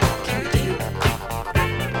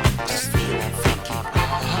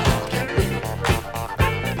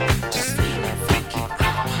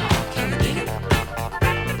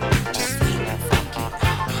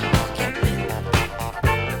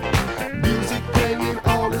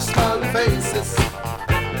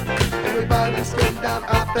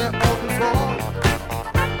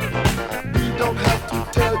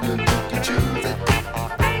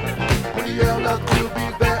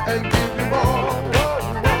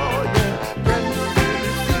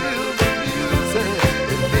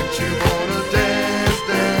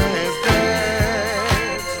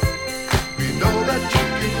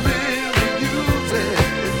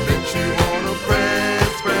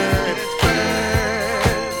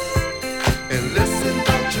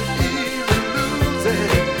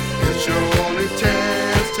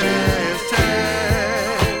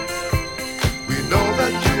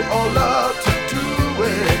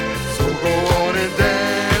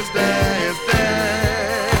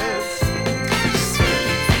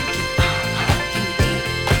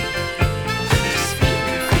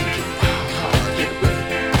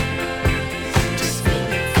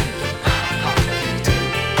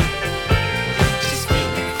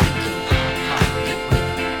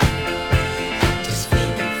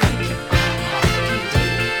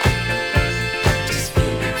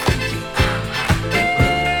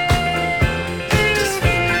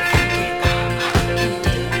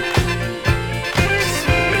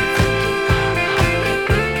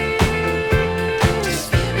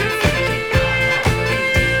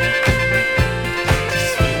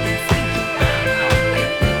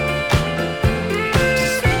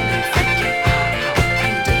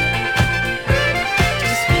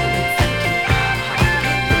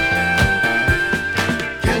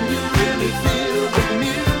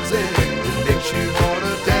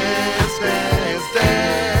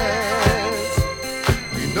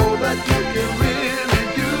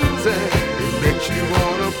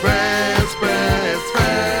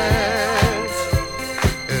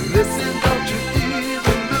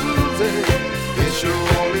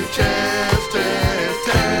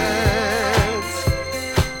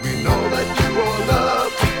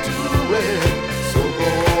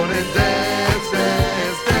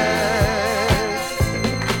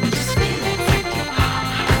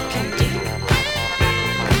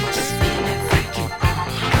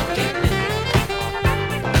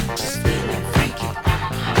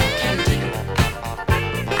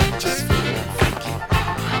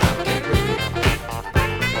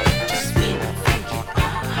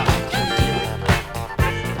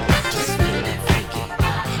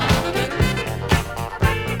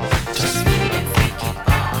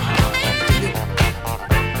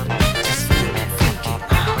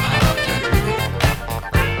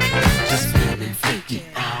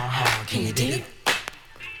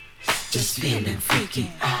 Just feeling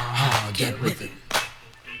freaky, get with it.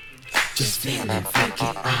 Just feeling freaky,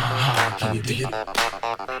 can you dig it?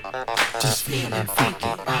 Just feeling freaky,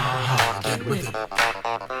 get with it.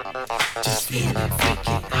 Just feeling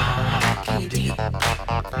freaky, can you dig it?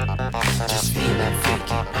 Just feeling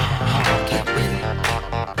freaky, get with it.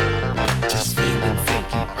 Just feeling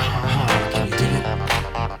freaky, can you dig it?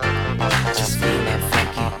 Just feeling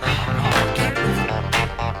freaky, get with it.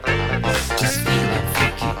 Just feeling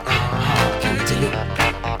freaky, can you dig it?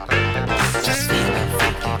 Just feeling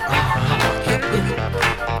freaky, get with it.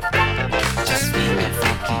 Just feeling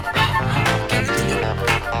freaky, can you dig it?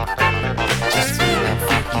 Just feeling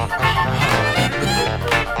freaky, get with it.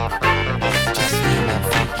 Just feeling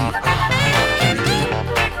freaky, can you dig it?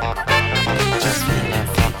 Just feeling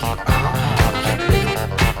freaky, get with it.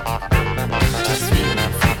 Just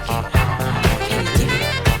feeling freaky, can you dig it?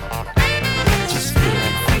 Just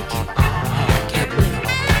feeling freaky, get with it.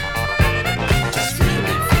 Just feeling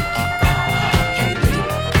freaky, can you dig it?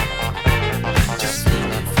 Just feeling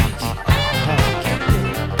freaky,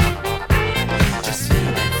 get with it. Just feeling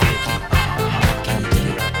freaky, can you dig it?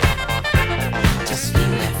 Just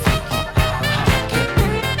feeling freaky, get with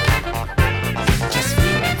it. Just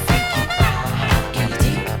feeling freaky, can you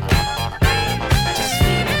dig it? Just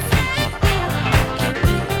feeling freaky, get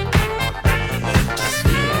with it. Just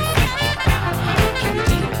feeling freaky, can you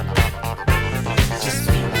dig it? Just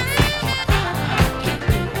feeling freaky, get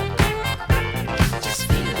with it. Just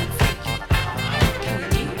feeling freaky, can you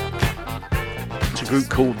dig it? It's a group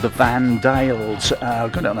called the Vandales.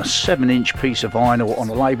 Got it on a 7-inch piece of vinyl on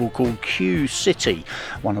a label called Q City.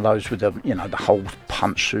 One of those with the hole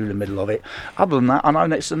punched through the middle of it. Other than that, I know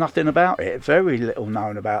next to nothing about it. Very little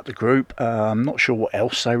known about the group. I'm not sure what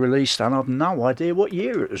else they released, and I've no idea what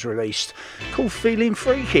year it was released. Called Feeling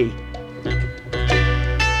Freaky.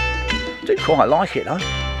 Do quite like it though.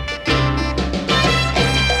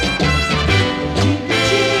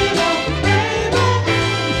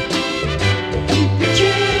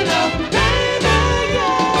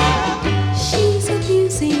 She's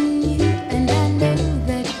abusing you, and I know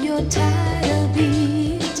that you're tired of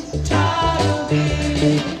it.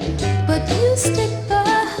 But you stick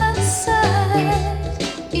by her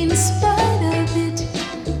side in spite of it.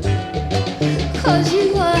 'Cause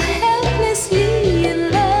you are helplessly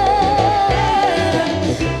in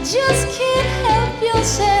love. Just can't help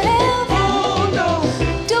yourself.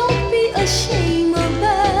 Don't be ashamed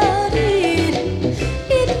about it.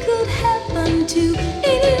 It could happen to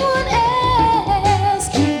anyone else.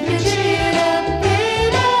 Keep your chin up,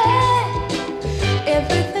 baby.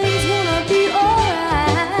 Everything's gonna be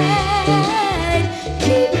alright.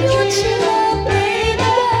 Keep your chin up,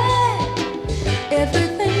 baby.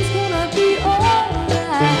 Everything's gonna be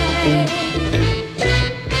alright.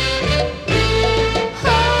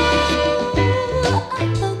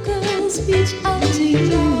 Other girls reach out to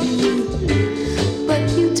you, but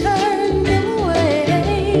you turn them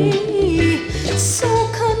away. So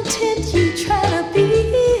content you try to be,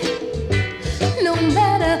 no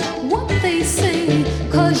matter what they say,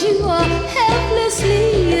 'cause you are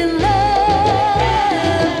helplessly in love.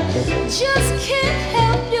 Just can't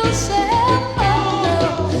help yourself.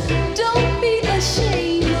 Don't be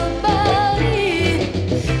ashamed about it.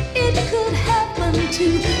 It could happen to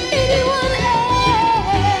anyone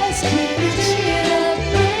else. Keep your chin up,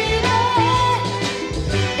 baby.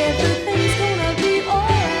 Everything's gonna be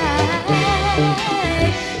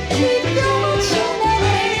alright. Keep your chin up,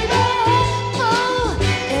 baby. Oh,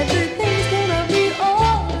 everything's gonna be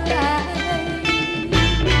alright.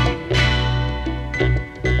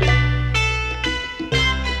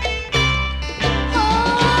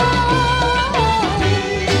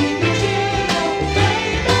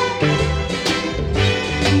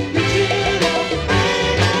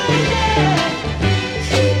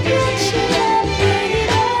 Keep your chin up, baby.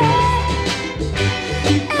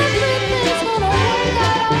 Everything's gonna work out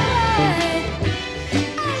alright.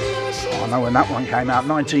 I know when that one came out,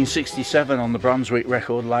 1967 on the Brunswick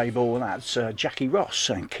record label. That's Jackie Ross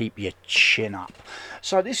and Keep Your Chin Up.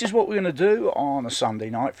 So this is what we're going to do on a Sunday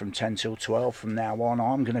night from 10 till 12 from now on.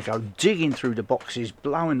 I'm going to go digging through the boxes,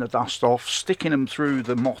 blowing the dust off, sticking them through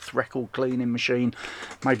the Moth record cleaning machine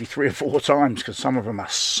maybe 3 or 4 times because some of them are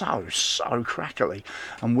so crackly.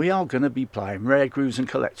 And we are going to be playing Rare Grooves and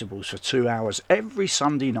Collectibles for 2 hours every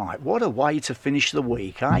Sunday night. What a way to finish the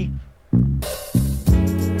week, eh?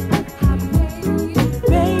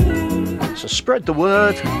 So spread the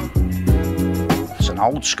word. It's an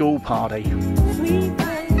old school party.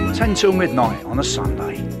 10 till midnight on a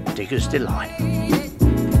Sunday. Digger's Delight.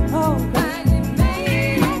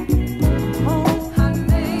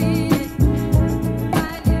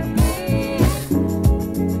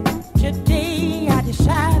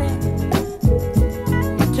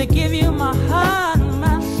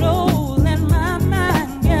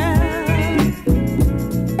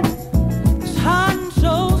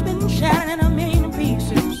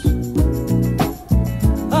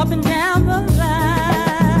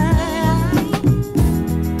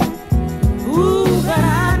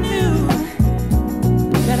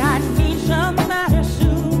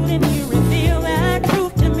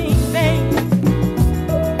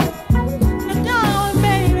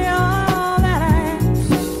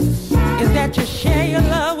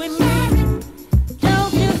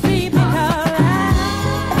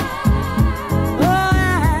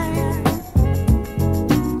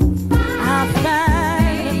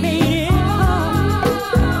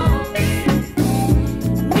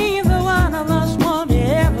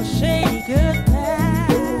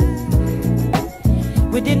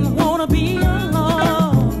 wanna be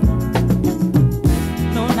alone.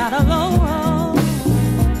 No, not alone.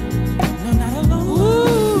 No, not alone.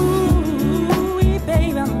 Ooh,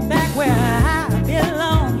 baby, I'm back where I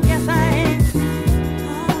belong. Yes, I am.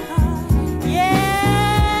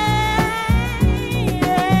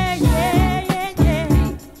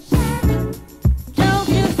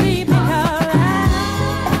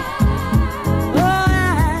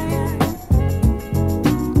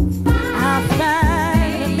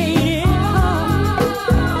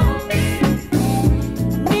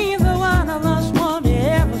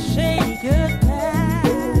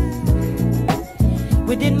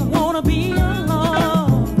 We didn't want to be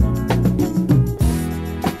alone.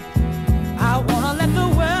 I want to let the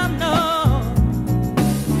world know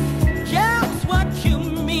just what you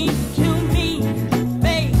mean to me,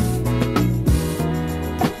 babe.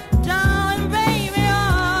 Darling, baby,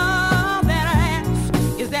 all that I ask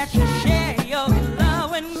is that you share your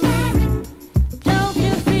love with me. Don't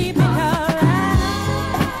you see, because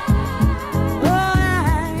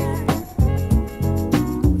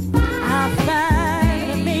I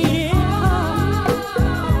find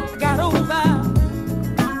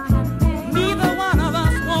neither one of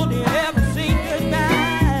us wanted to ever say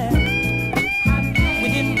goodbye. We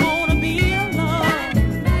didn't want to be alone.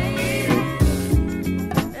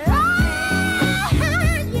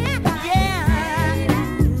 Finally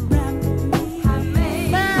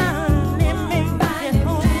made it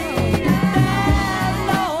home. There's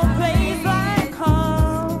no place like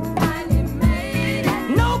home.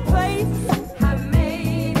 No place.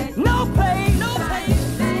 No place. No place.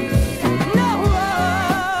 No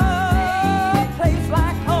place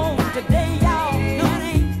like home today, y'all.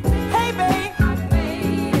 Goody. Hey, babe.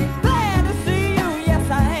 Glad to see you. Yes,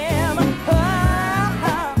 I am.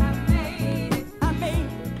 I made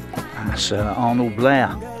That's Arnold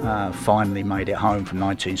Blair. Finally made it home from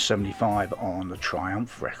 1975 on the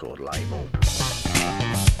Triumph record label.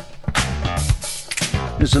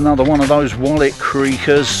 There's another one of those wallet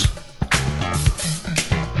creakers.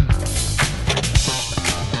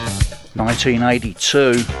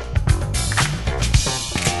 1982.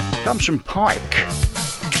 Comes from Pike.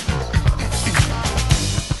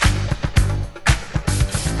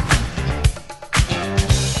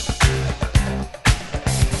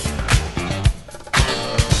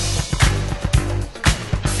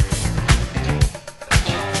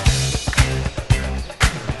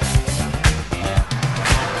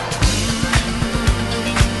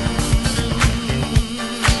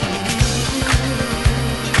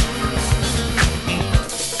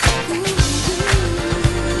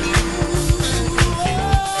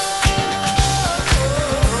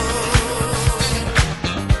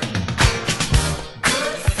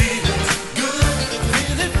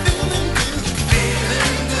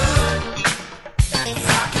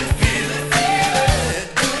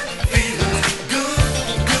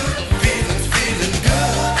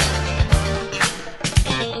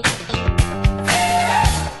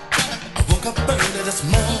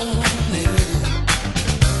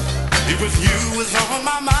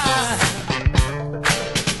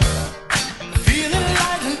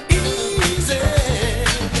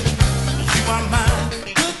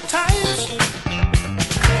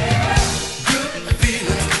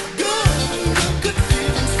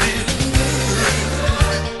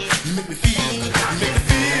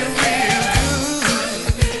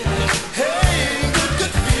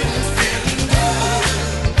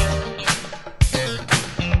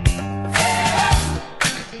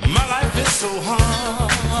 My life is so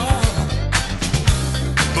hard.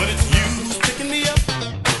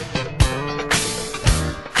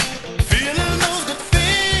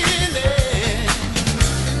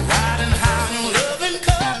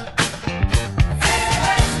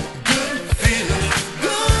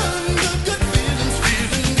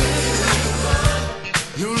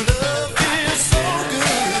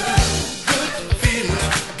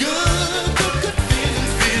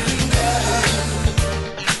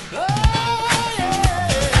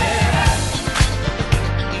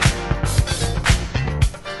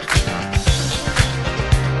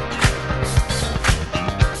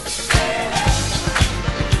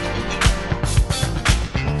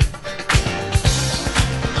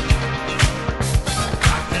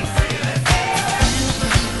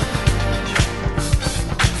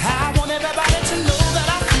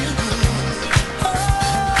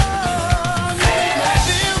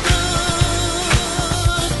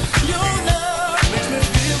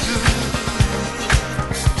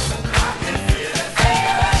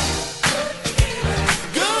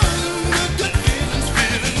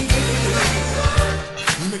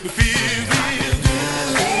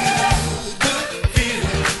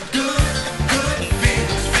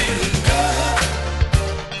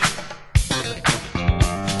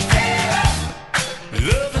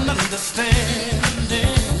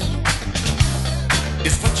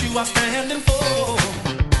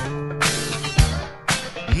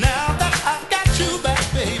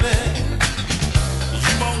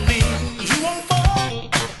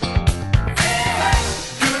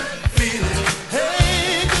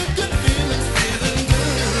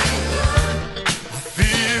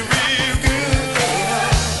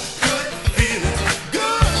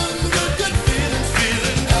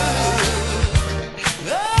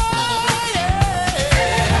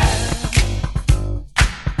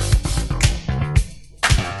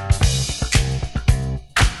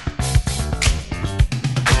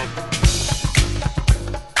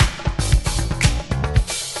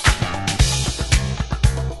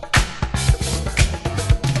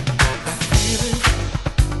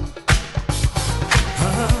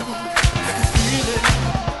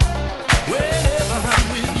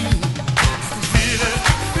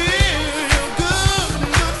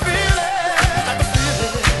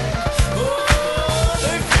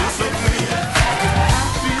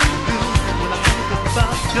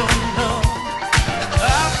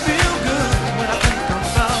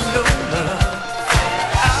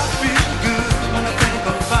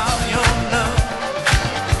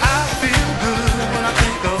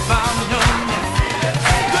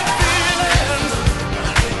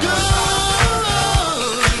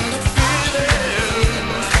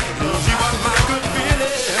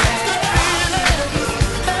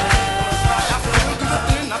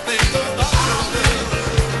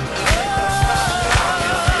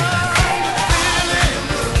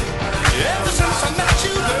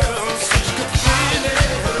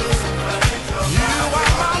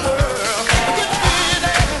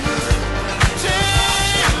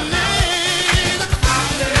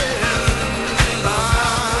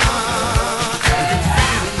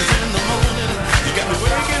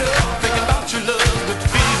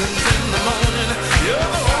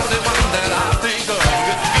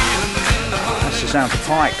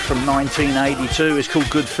 Pike from 1982. It's called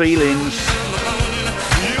Good Feelings.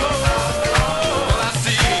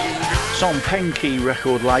 It's on Penke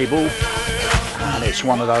record label, and it's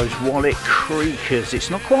one of those wallet creakers. It's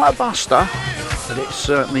not quite a buster, but it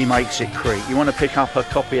certainly makes it creak. You want to pick up a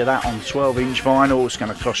copy of that on 12-inch vinyl, it's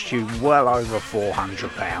going to cost you well over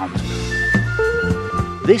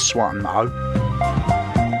 £400. This one though,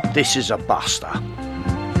 this is a buster.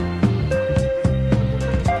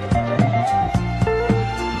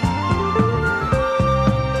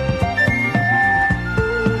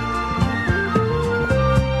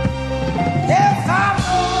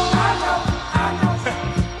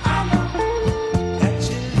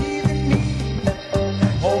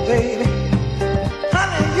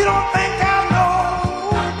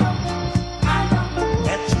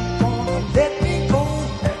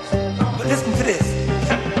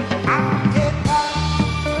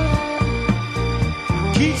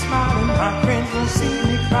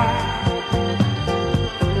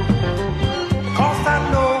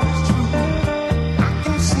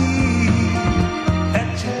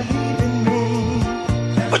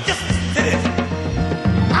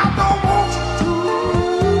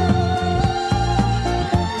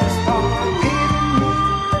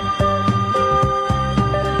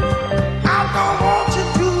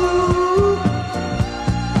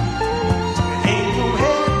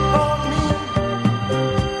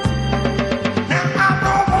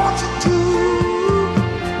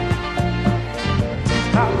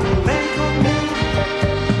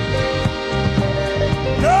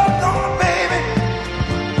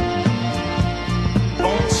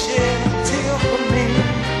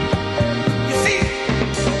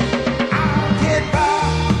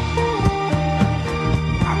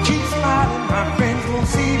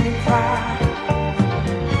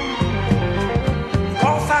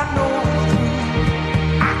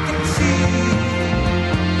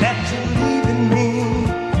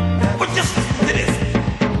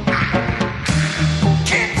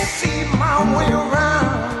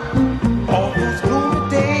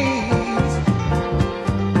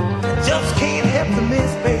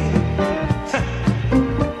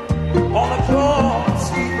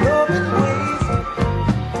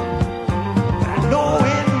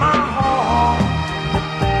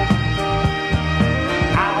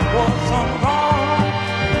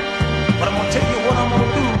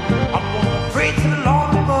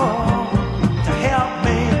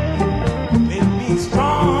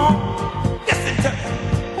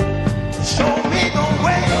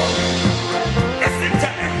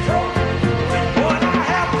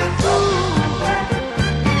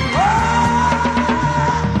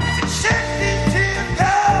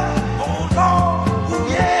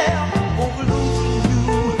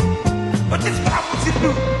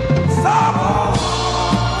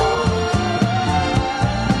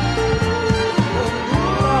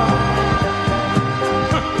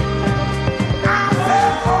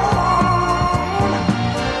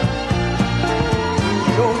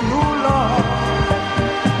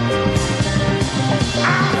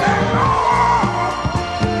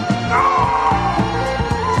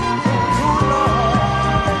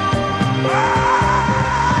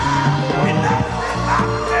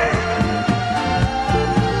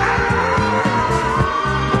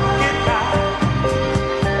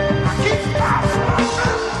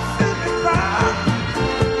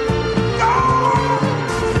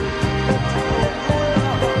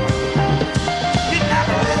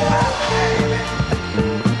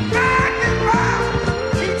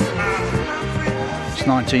 It's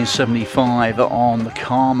 1975 on the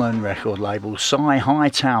Carmen record label, Cy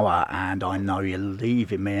Hightower, and I Know You're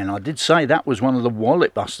Leaving Me. And I did say that was one of the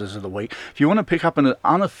wallet busters of the week. If you want to pick up an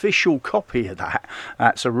unofficial copy of that,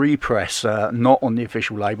 that's a repress, not on the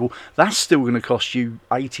official label. That's still going to cost you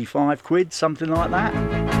 85 quid, something like that.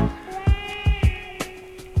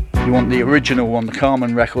 If you want the original on the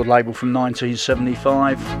Carmen record label from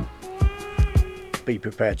 1975, be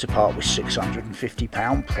prepared to part with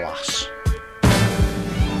 £650 plus.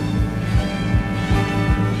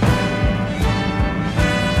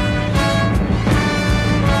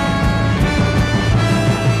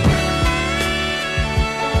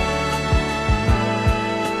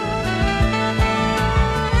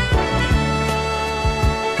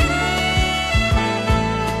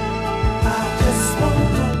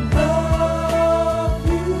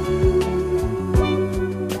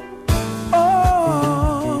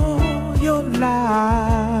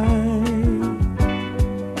 Life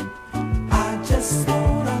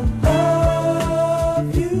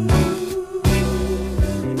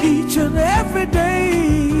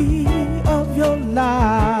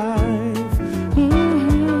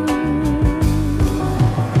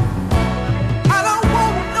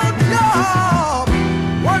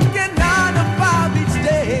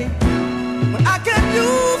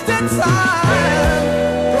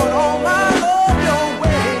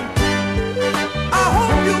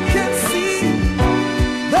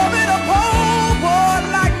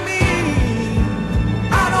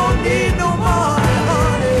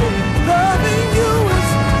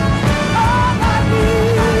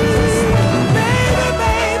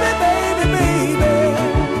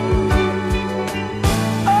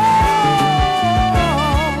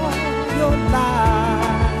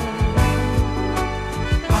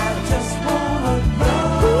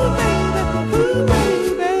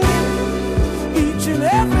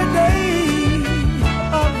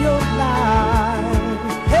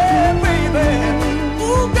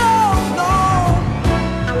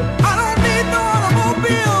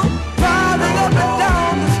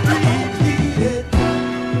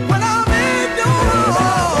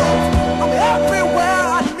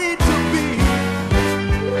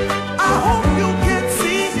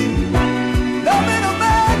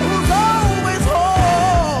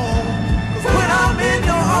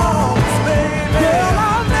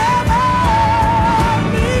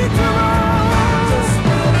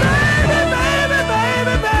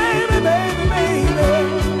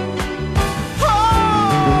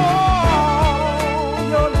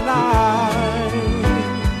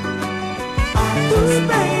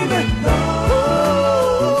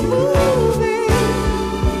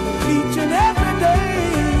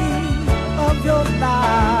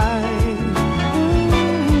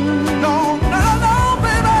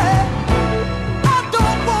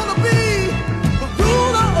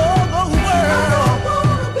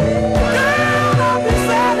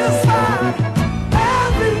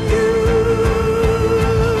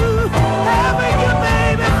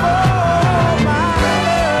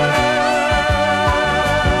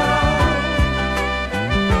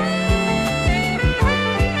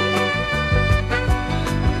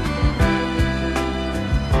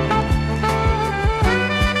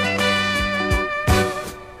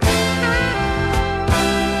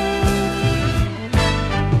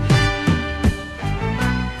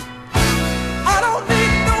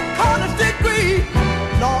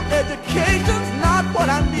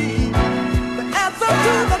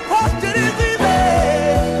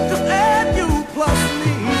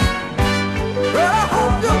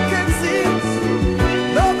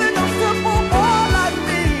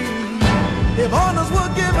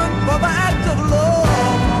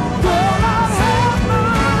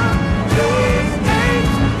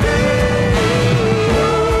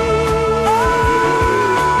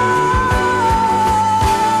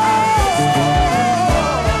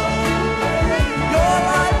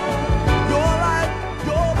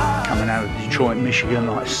Michigan,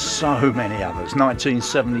 like so many others.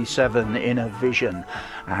 1977, Inner Vision,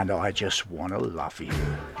 and I Just Wanna Love You.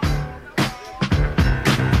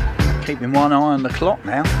 Keeping one eye on the clock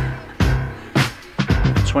now.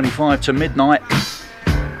 25 to midnight.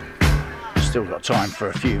 Still got time for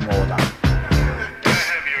a few more though.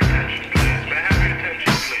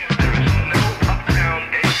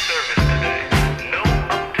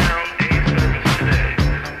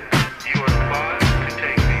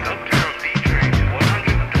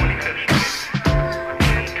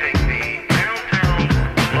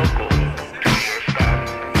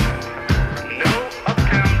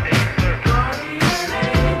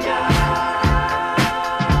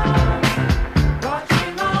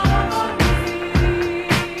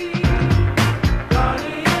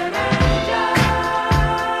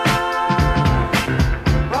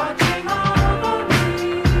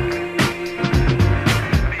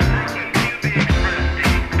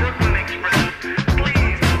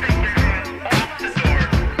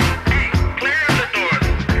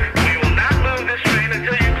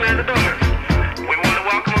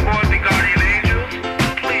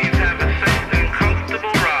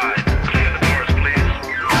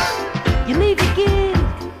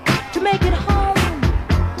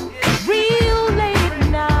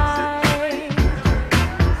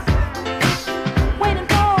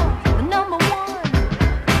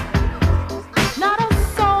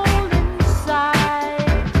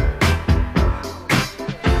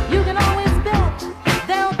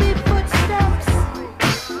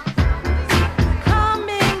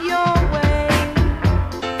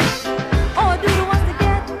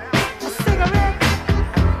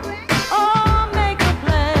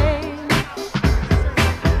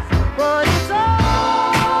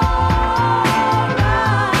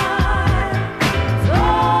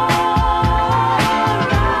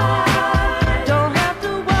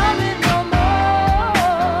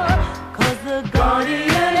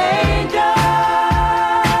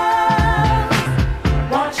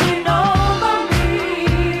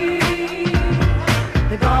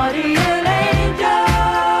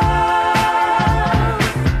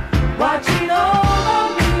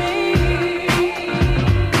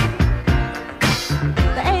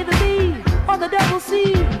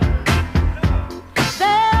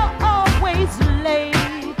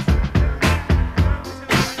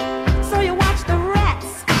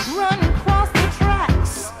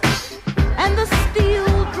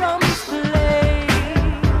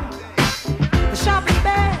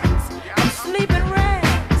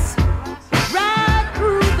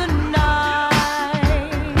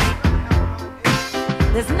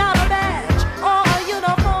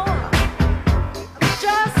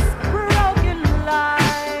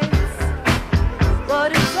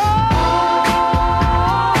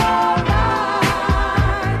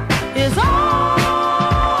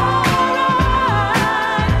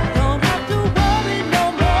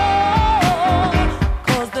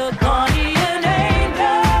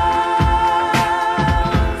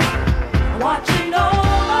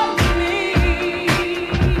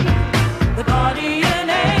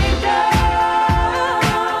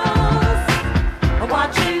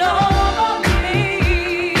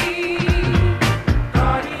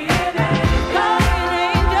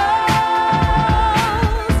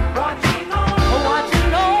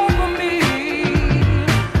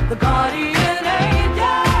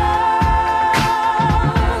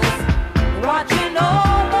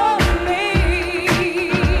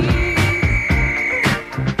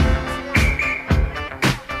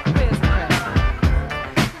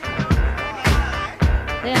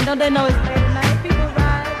 they know it's late at night. People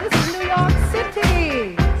ride. This is New York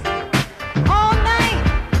City. All night.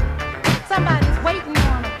 Somebody's waiting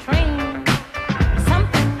on a train.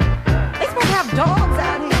 Something. They supposed to have dogs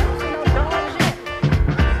out here. You don't see no dogs yet.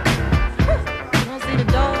 You don't see the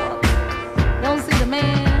dog. You don't see the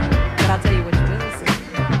man. But I'll tell you what you will see.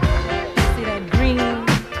 You see that green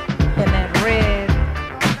and that red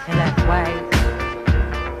and that white.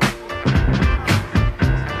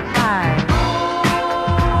 Hi.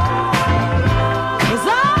 It's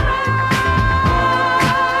alright.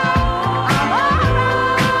 I'm alright.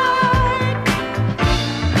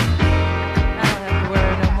 I don't have to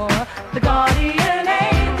worry no more. The guardian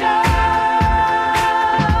angels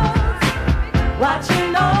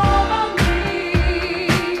watching over me.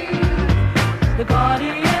 The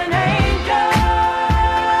guardian angels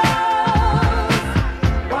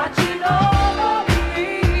watching over me.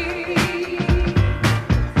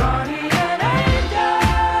 Guardian angels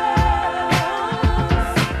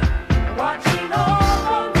watching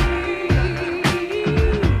over me.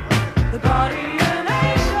 The guardian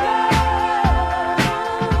angels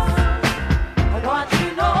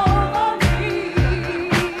watching over me.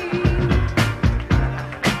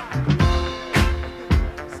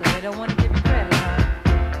 So they don't want to give you credit, huh?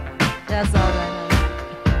 That's all right,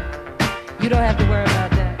 honey. You don't have to worry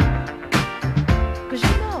about that. 'Cause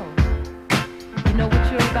you know what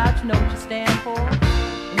you're about, you know what you stand for,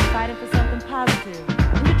 and you're fighting for something positive.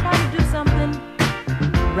 And you're trying to do something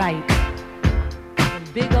right. In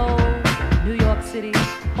big old New York City,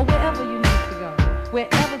 or wherever you need to go,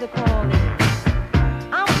 wherever the call is.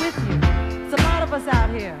 I'm with you. There's a lot of us out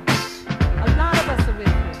here. A lot of us are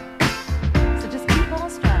with you. So just keep on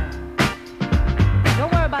striving.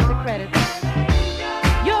 Don't worry about the credit.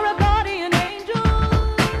 You're a guardian angel,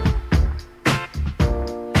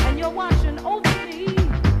 and you're watching over me.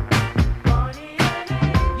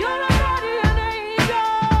 You're a guardian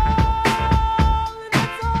angel, and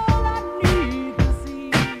that's all I need to see.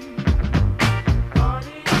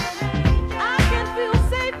 I can feel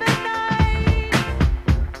safe at night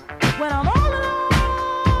when I'm all alone.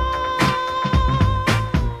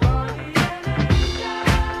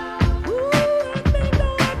 Ooh, I thank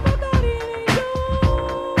God for guardian angels.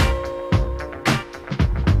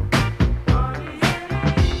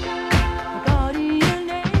 Guardian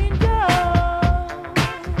angel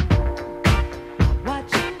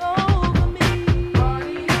watching over me.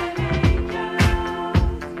 Guardian angel.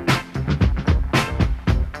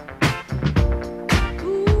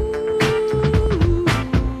 Ooh,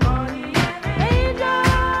 guardian angel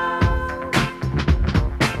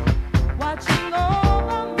watching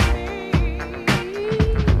over me.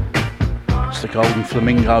 It's the Golden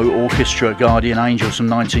Flamingo Orchestra, Guardian Angels from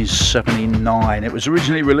 1979. It was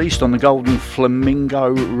originally released on the Golden Flamingo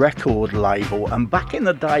record label, and back in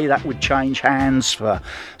the day that would change hands for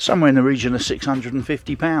somewhere in the region of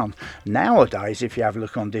 £650. Nowadays, if you have a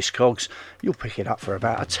look on Discogs, you'll pick it up for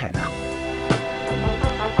about a tenner.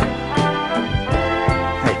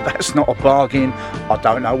 If that's not a bargain, I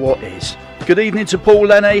don't know what is. Good evening to Paul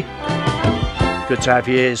Lenny. Good to have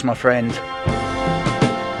you here, my friend.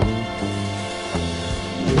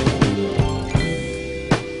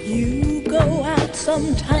 You go out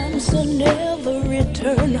sometimes and never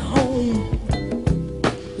return home,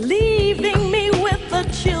 leaving me with the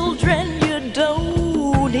children you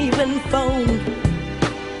don't even phone.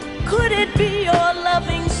 Could it be you're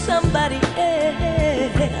loving somebody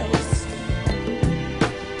else?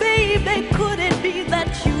 Baby, could it be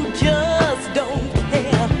that you just don't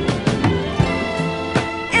care?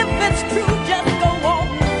 If it's true, just go on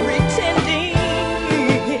pretending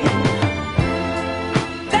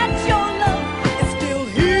that your love is still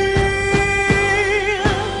here.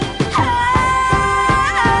 Hey,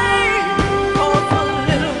 'cause a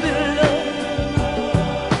little bit of love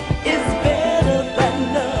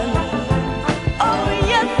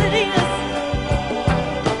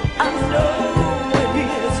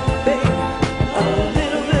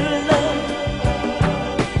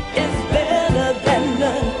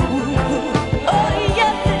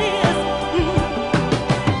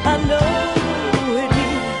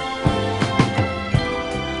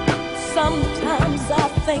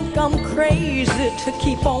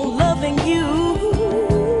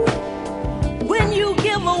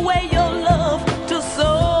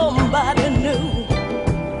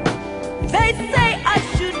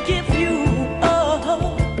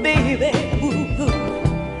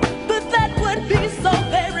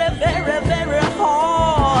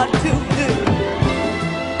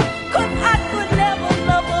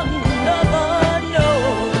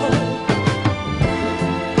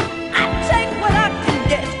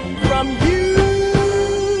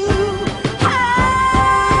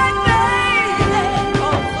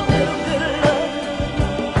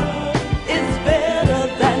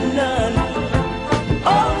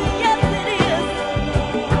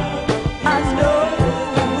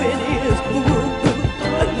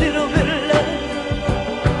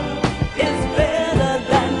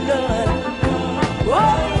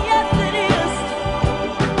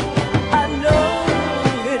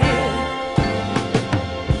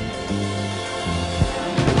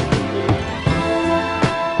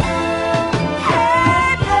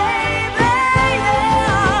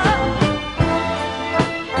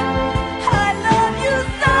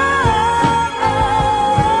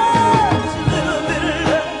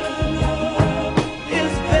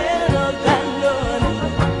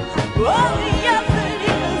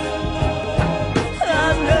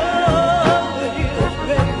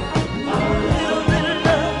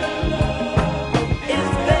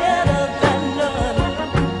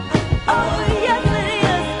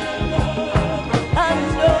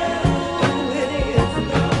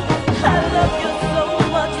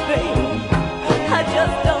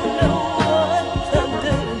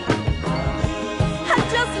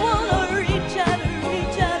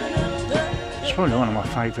It's probably one of my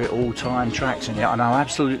favourite all-time tracks in it. I know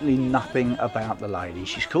absolutely nothing about the lady.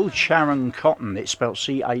 She's called Sharon Cotton. It's spelled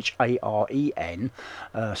Charen, Cotten.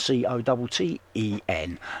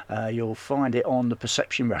 You'll find it on the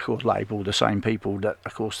Perception record label, the same people that,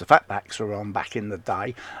 of course, the Fatbacks were on back in the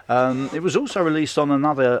day. It was also released on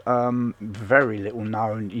another very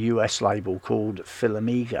little-known US label called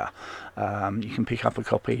Philomega. You can pick up a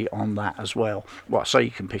copy on that as well. Well, I say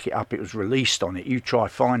you can pick it up, it was released on it. You try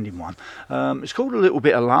finding one. It's called A Little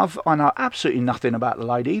Bit of Love. I know absolutely nothing about the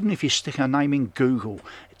lady. Even if you stick her name in Google,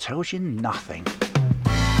 it tells you nothing.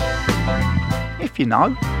 If you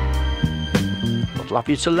know, I'd love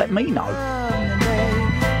you to let me know.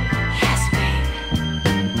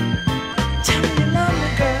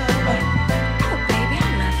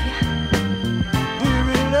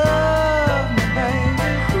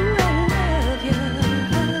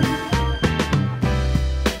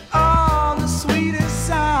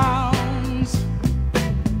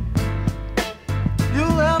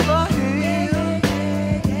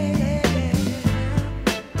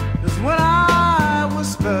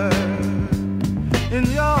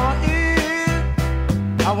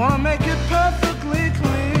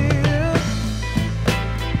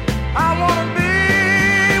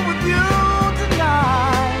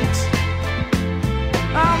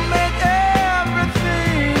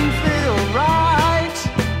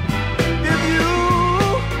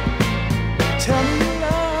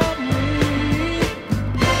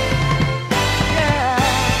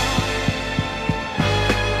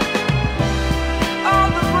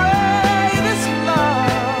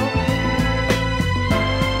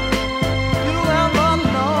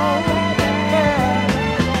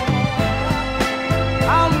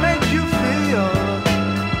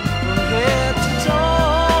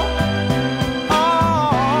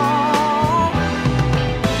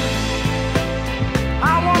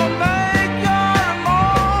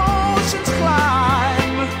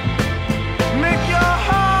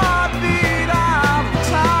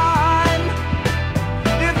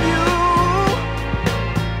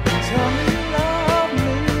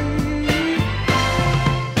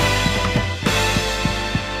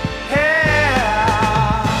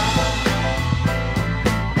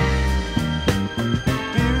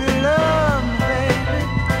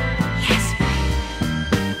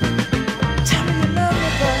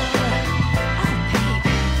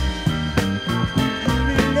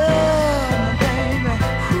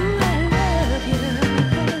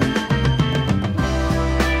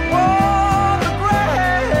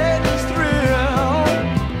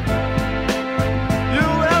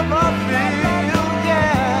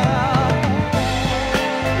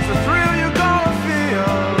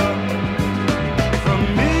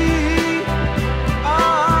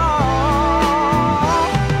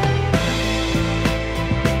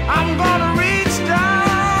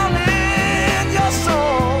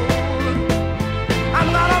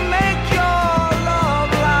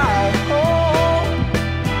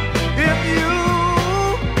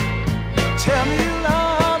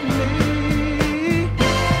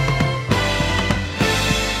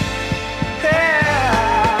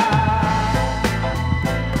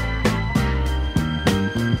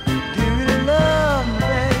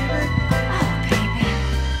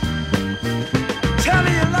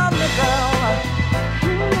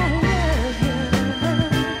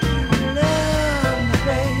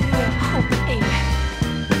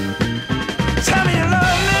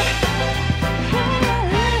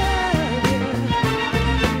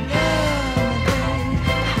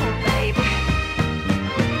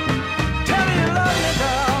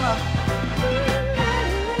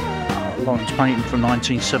 Painting from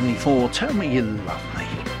 1974, Tell Me You Love Me.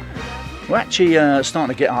 We're actually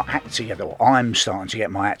starting to get our act together, or I'm starting to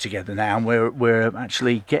get my act together now, and we're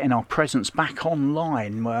actually getting our presence back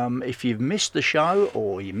online. If you've missed the show,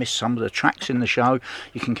 or you missed some of the tracks in the show,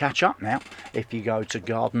 you can catch up now. If you go to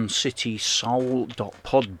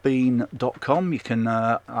gardencitysoul.podbean.com, you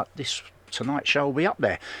can, this tonight's show will be up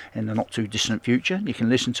there in the not too distant future. You can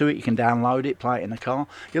listen to it, you can download it, play it in the car.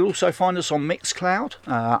 You'll also find us on Mixcloud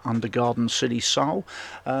under Garden City Soul,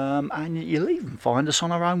 and you'll even find us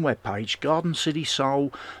on our own webpage,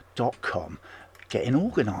 gardencitysoul.com. Getting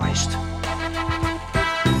organised.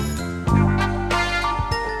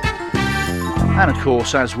 And of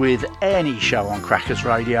course, as with any show on Crackers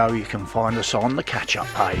Radio, you can find us on the catch-up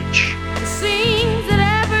page. It seems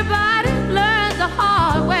that everybody learns the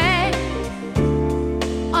hard way,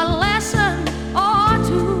 a lesson or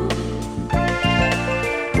two.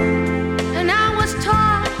 And I was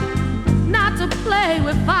taught not to play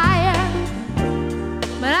with fire,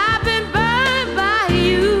 but I've been burned by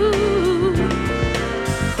you.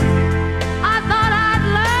 I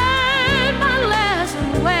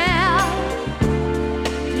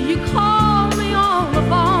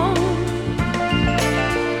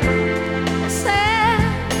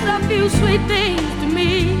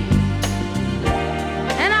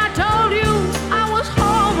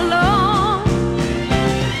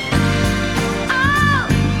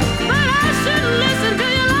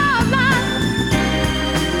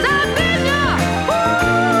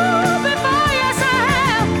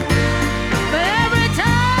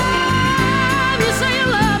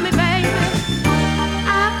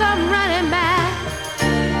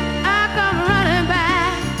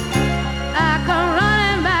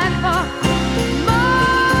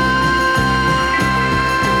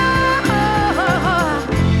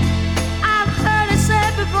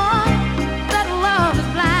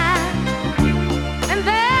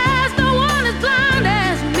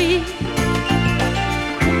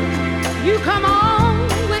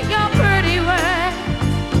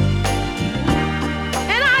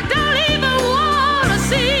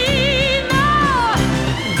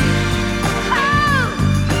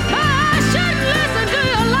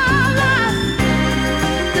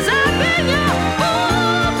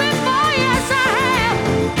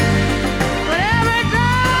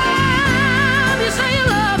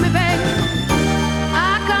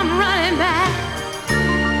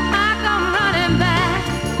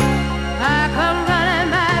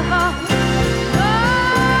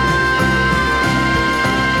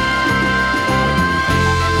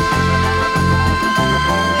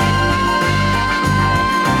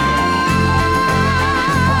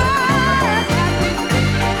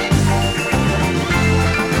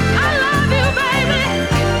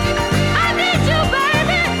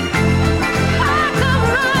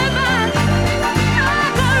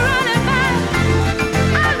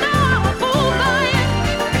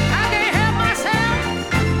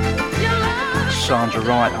Sandra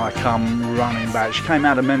Wright, I Come Running Back. She came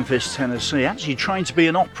out of Memphis, Tennessee. Actually trained to be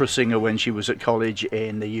an opera singer when she was at college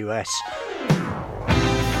in the US.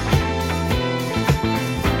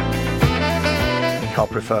 I think I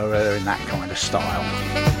prefer her in that kind of style.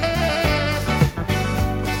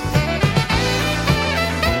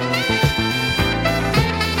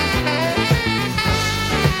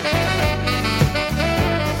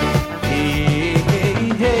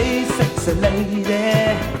 Hey, sexy lady,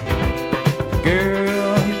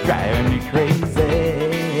 girl, you're driving me crazy.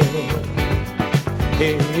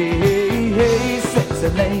 Hey, sexy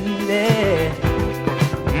lady,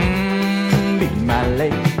 be my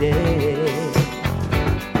lady.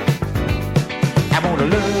 I wanna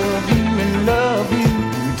love you and love you,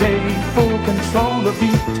 take full control of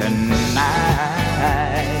you tonight.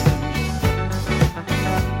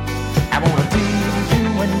 I wanna tease you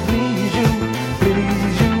and please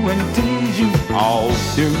you and tease you all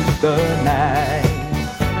through the night.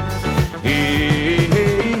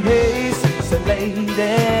 Hey, sexy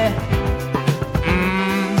lady,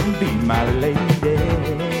 be my lady.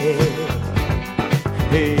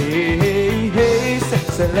 Hey,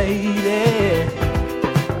 sexy lady,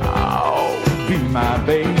 oh, be my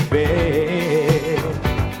baby.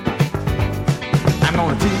 I'm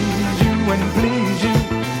gonna tease you and please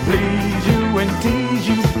you and tease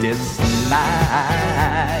you this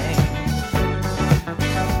night.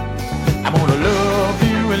 I'm gonna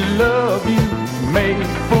love you, make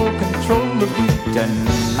full control of you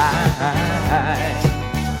tonight.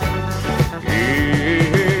 Yeah.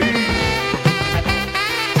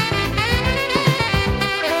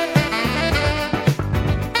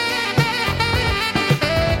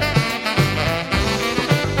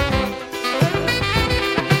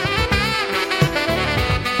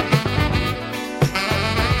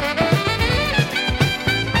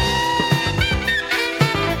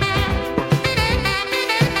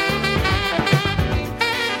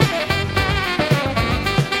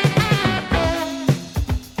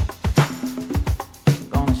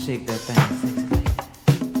 Shake that thing,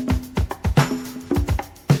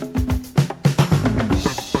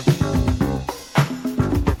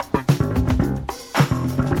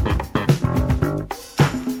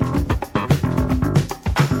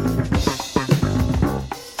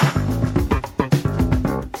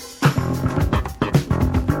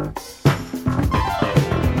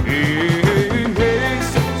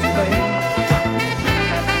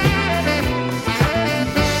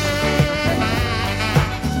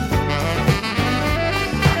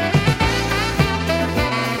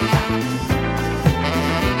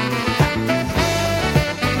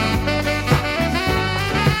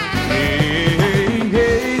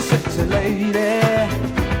 sexy lady.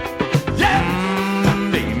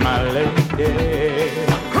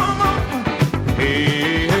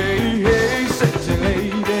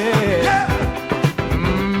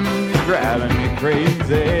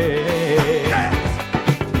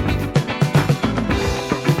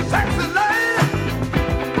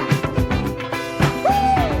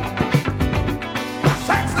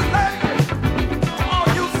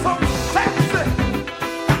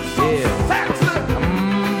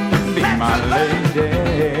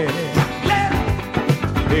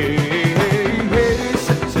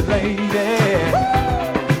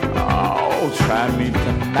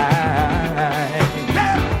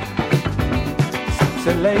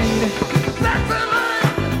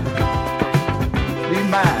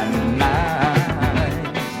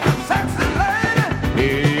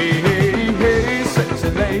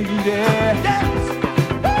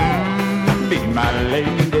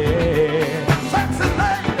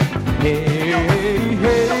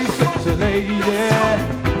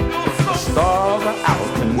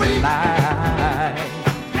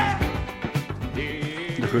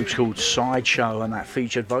 Called Sideshow, and that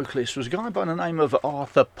featured vocalist was a guy by the name of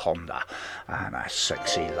Arthur Ponder and a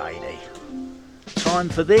sexy lady. Time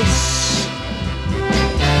for this,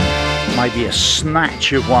 maybe a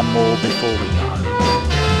snatch of one more before we go.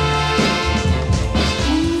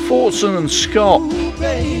 Fortson and Scott. Ooh,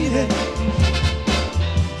 baby,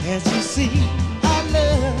 can't you see I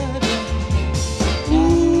love you?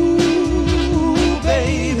 Ooh,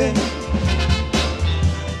 baby,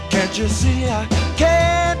 can't you see I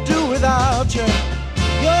can't do without you?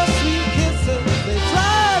 Your sweet kisses, they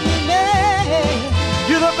drive me mad.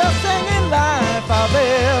 You're the best thing in life I've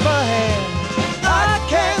ever had. I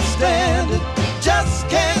can't stand it, just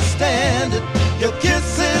can't stand it. Your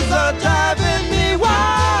kisses are driving me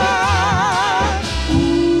wild.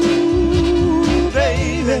 Ooh,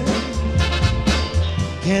 baby,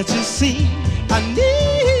 can't you see I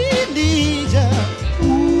need you?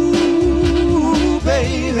 Ooh,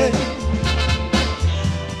 baby,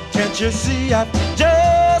 you see, I've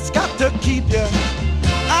just got to keep you.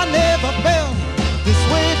 I never felt this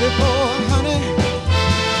way before, honey.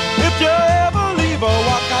 If you ever leave or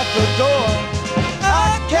walk out the door,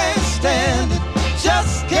 I can't stand it,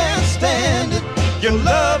 just can't stand it. Your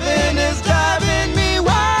loving is driving me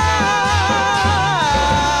wild,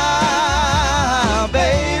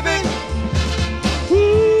 baby. Ooh,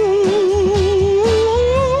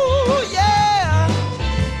 yeah.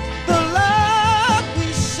 The love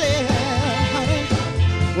we share, honey,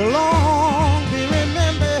 will long be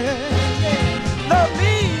remembered. Yeah.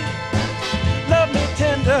 Love me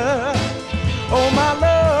tender. Oh, my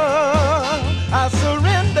love, I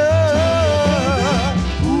surrender.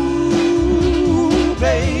 Ooh,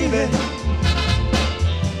 baby,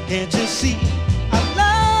 can't you see I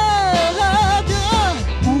love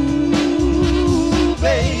you? Ooh,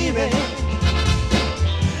 baby,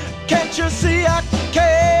 can't you see I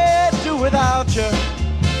can't do without you?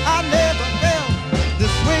 I never felt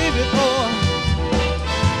this way before.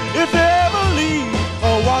 If you ever leave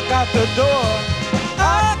or walk out the door,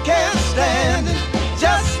 I can't stand it,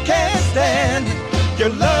 just can't stand it. Your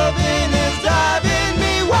loving is driving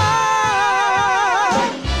me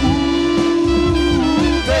wild.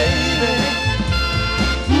 Ooh, baby.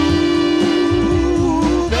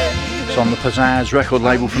 Ooh, baby. It's on the Pizzazz record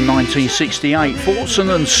label from 1968. Fortson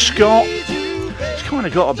and Scott. It's kind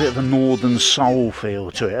of got a bit of a northern soul feel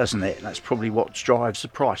to it, hasn't it? That's probably what drives the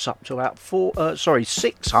price up to about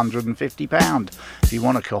 £650 if you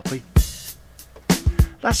want a copy.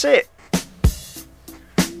 That's it.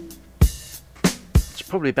 It's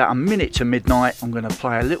probably about a minute to midnight. I'm going to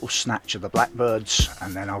play a little snatch of the Blackbirds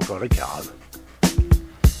and then I've got to go.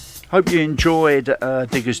 Hope you enjoyed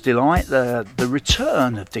Digger's Delight, the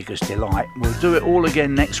return of Digger's Delight. We'll do it all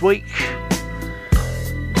again next week.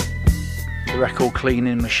 The record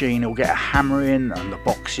cleaning machine will get a hammer in and the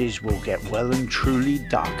boxes will get well and truly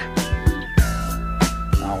dug.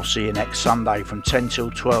 I'll see you next Sunday from 10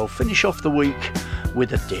 till 12. Finish off the week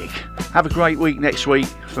with a dig. Have a great week next week.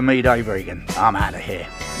 For me, Dave Regan, I'm out of here.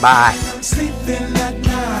 Bye. Sleeping at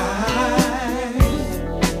night,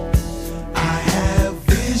 I have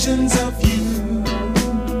visions of you.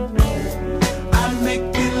 I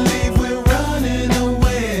make believe we're running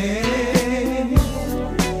away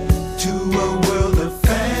to a world of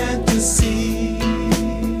fantasy.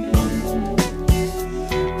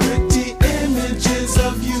 Pretty images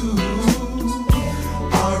of you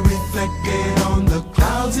are reflected on the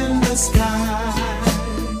clouds in the sky.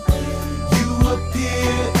 You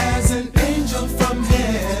appear as an angel from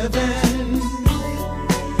heaven,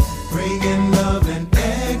 bringing love and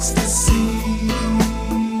ecstasy.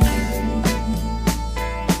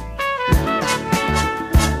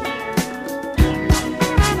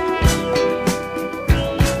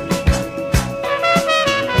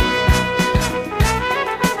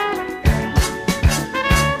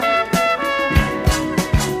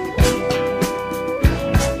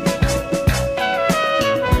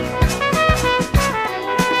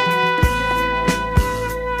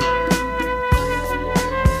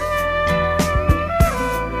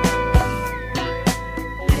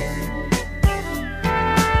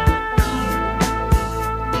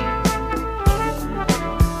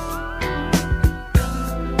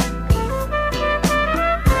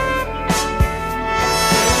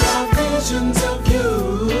 Visions of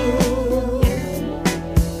you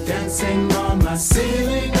dancing on my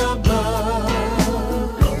ceiling above.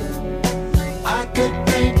 I could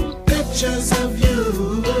paint pictures of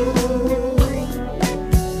you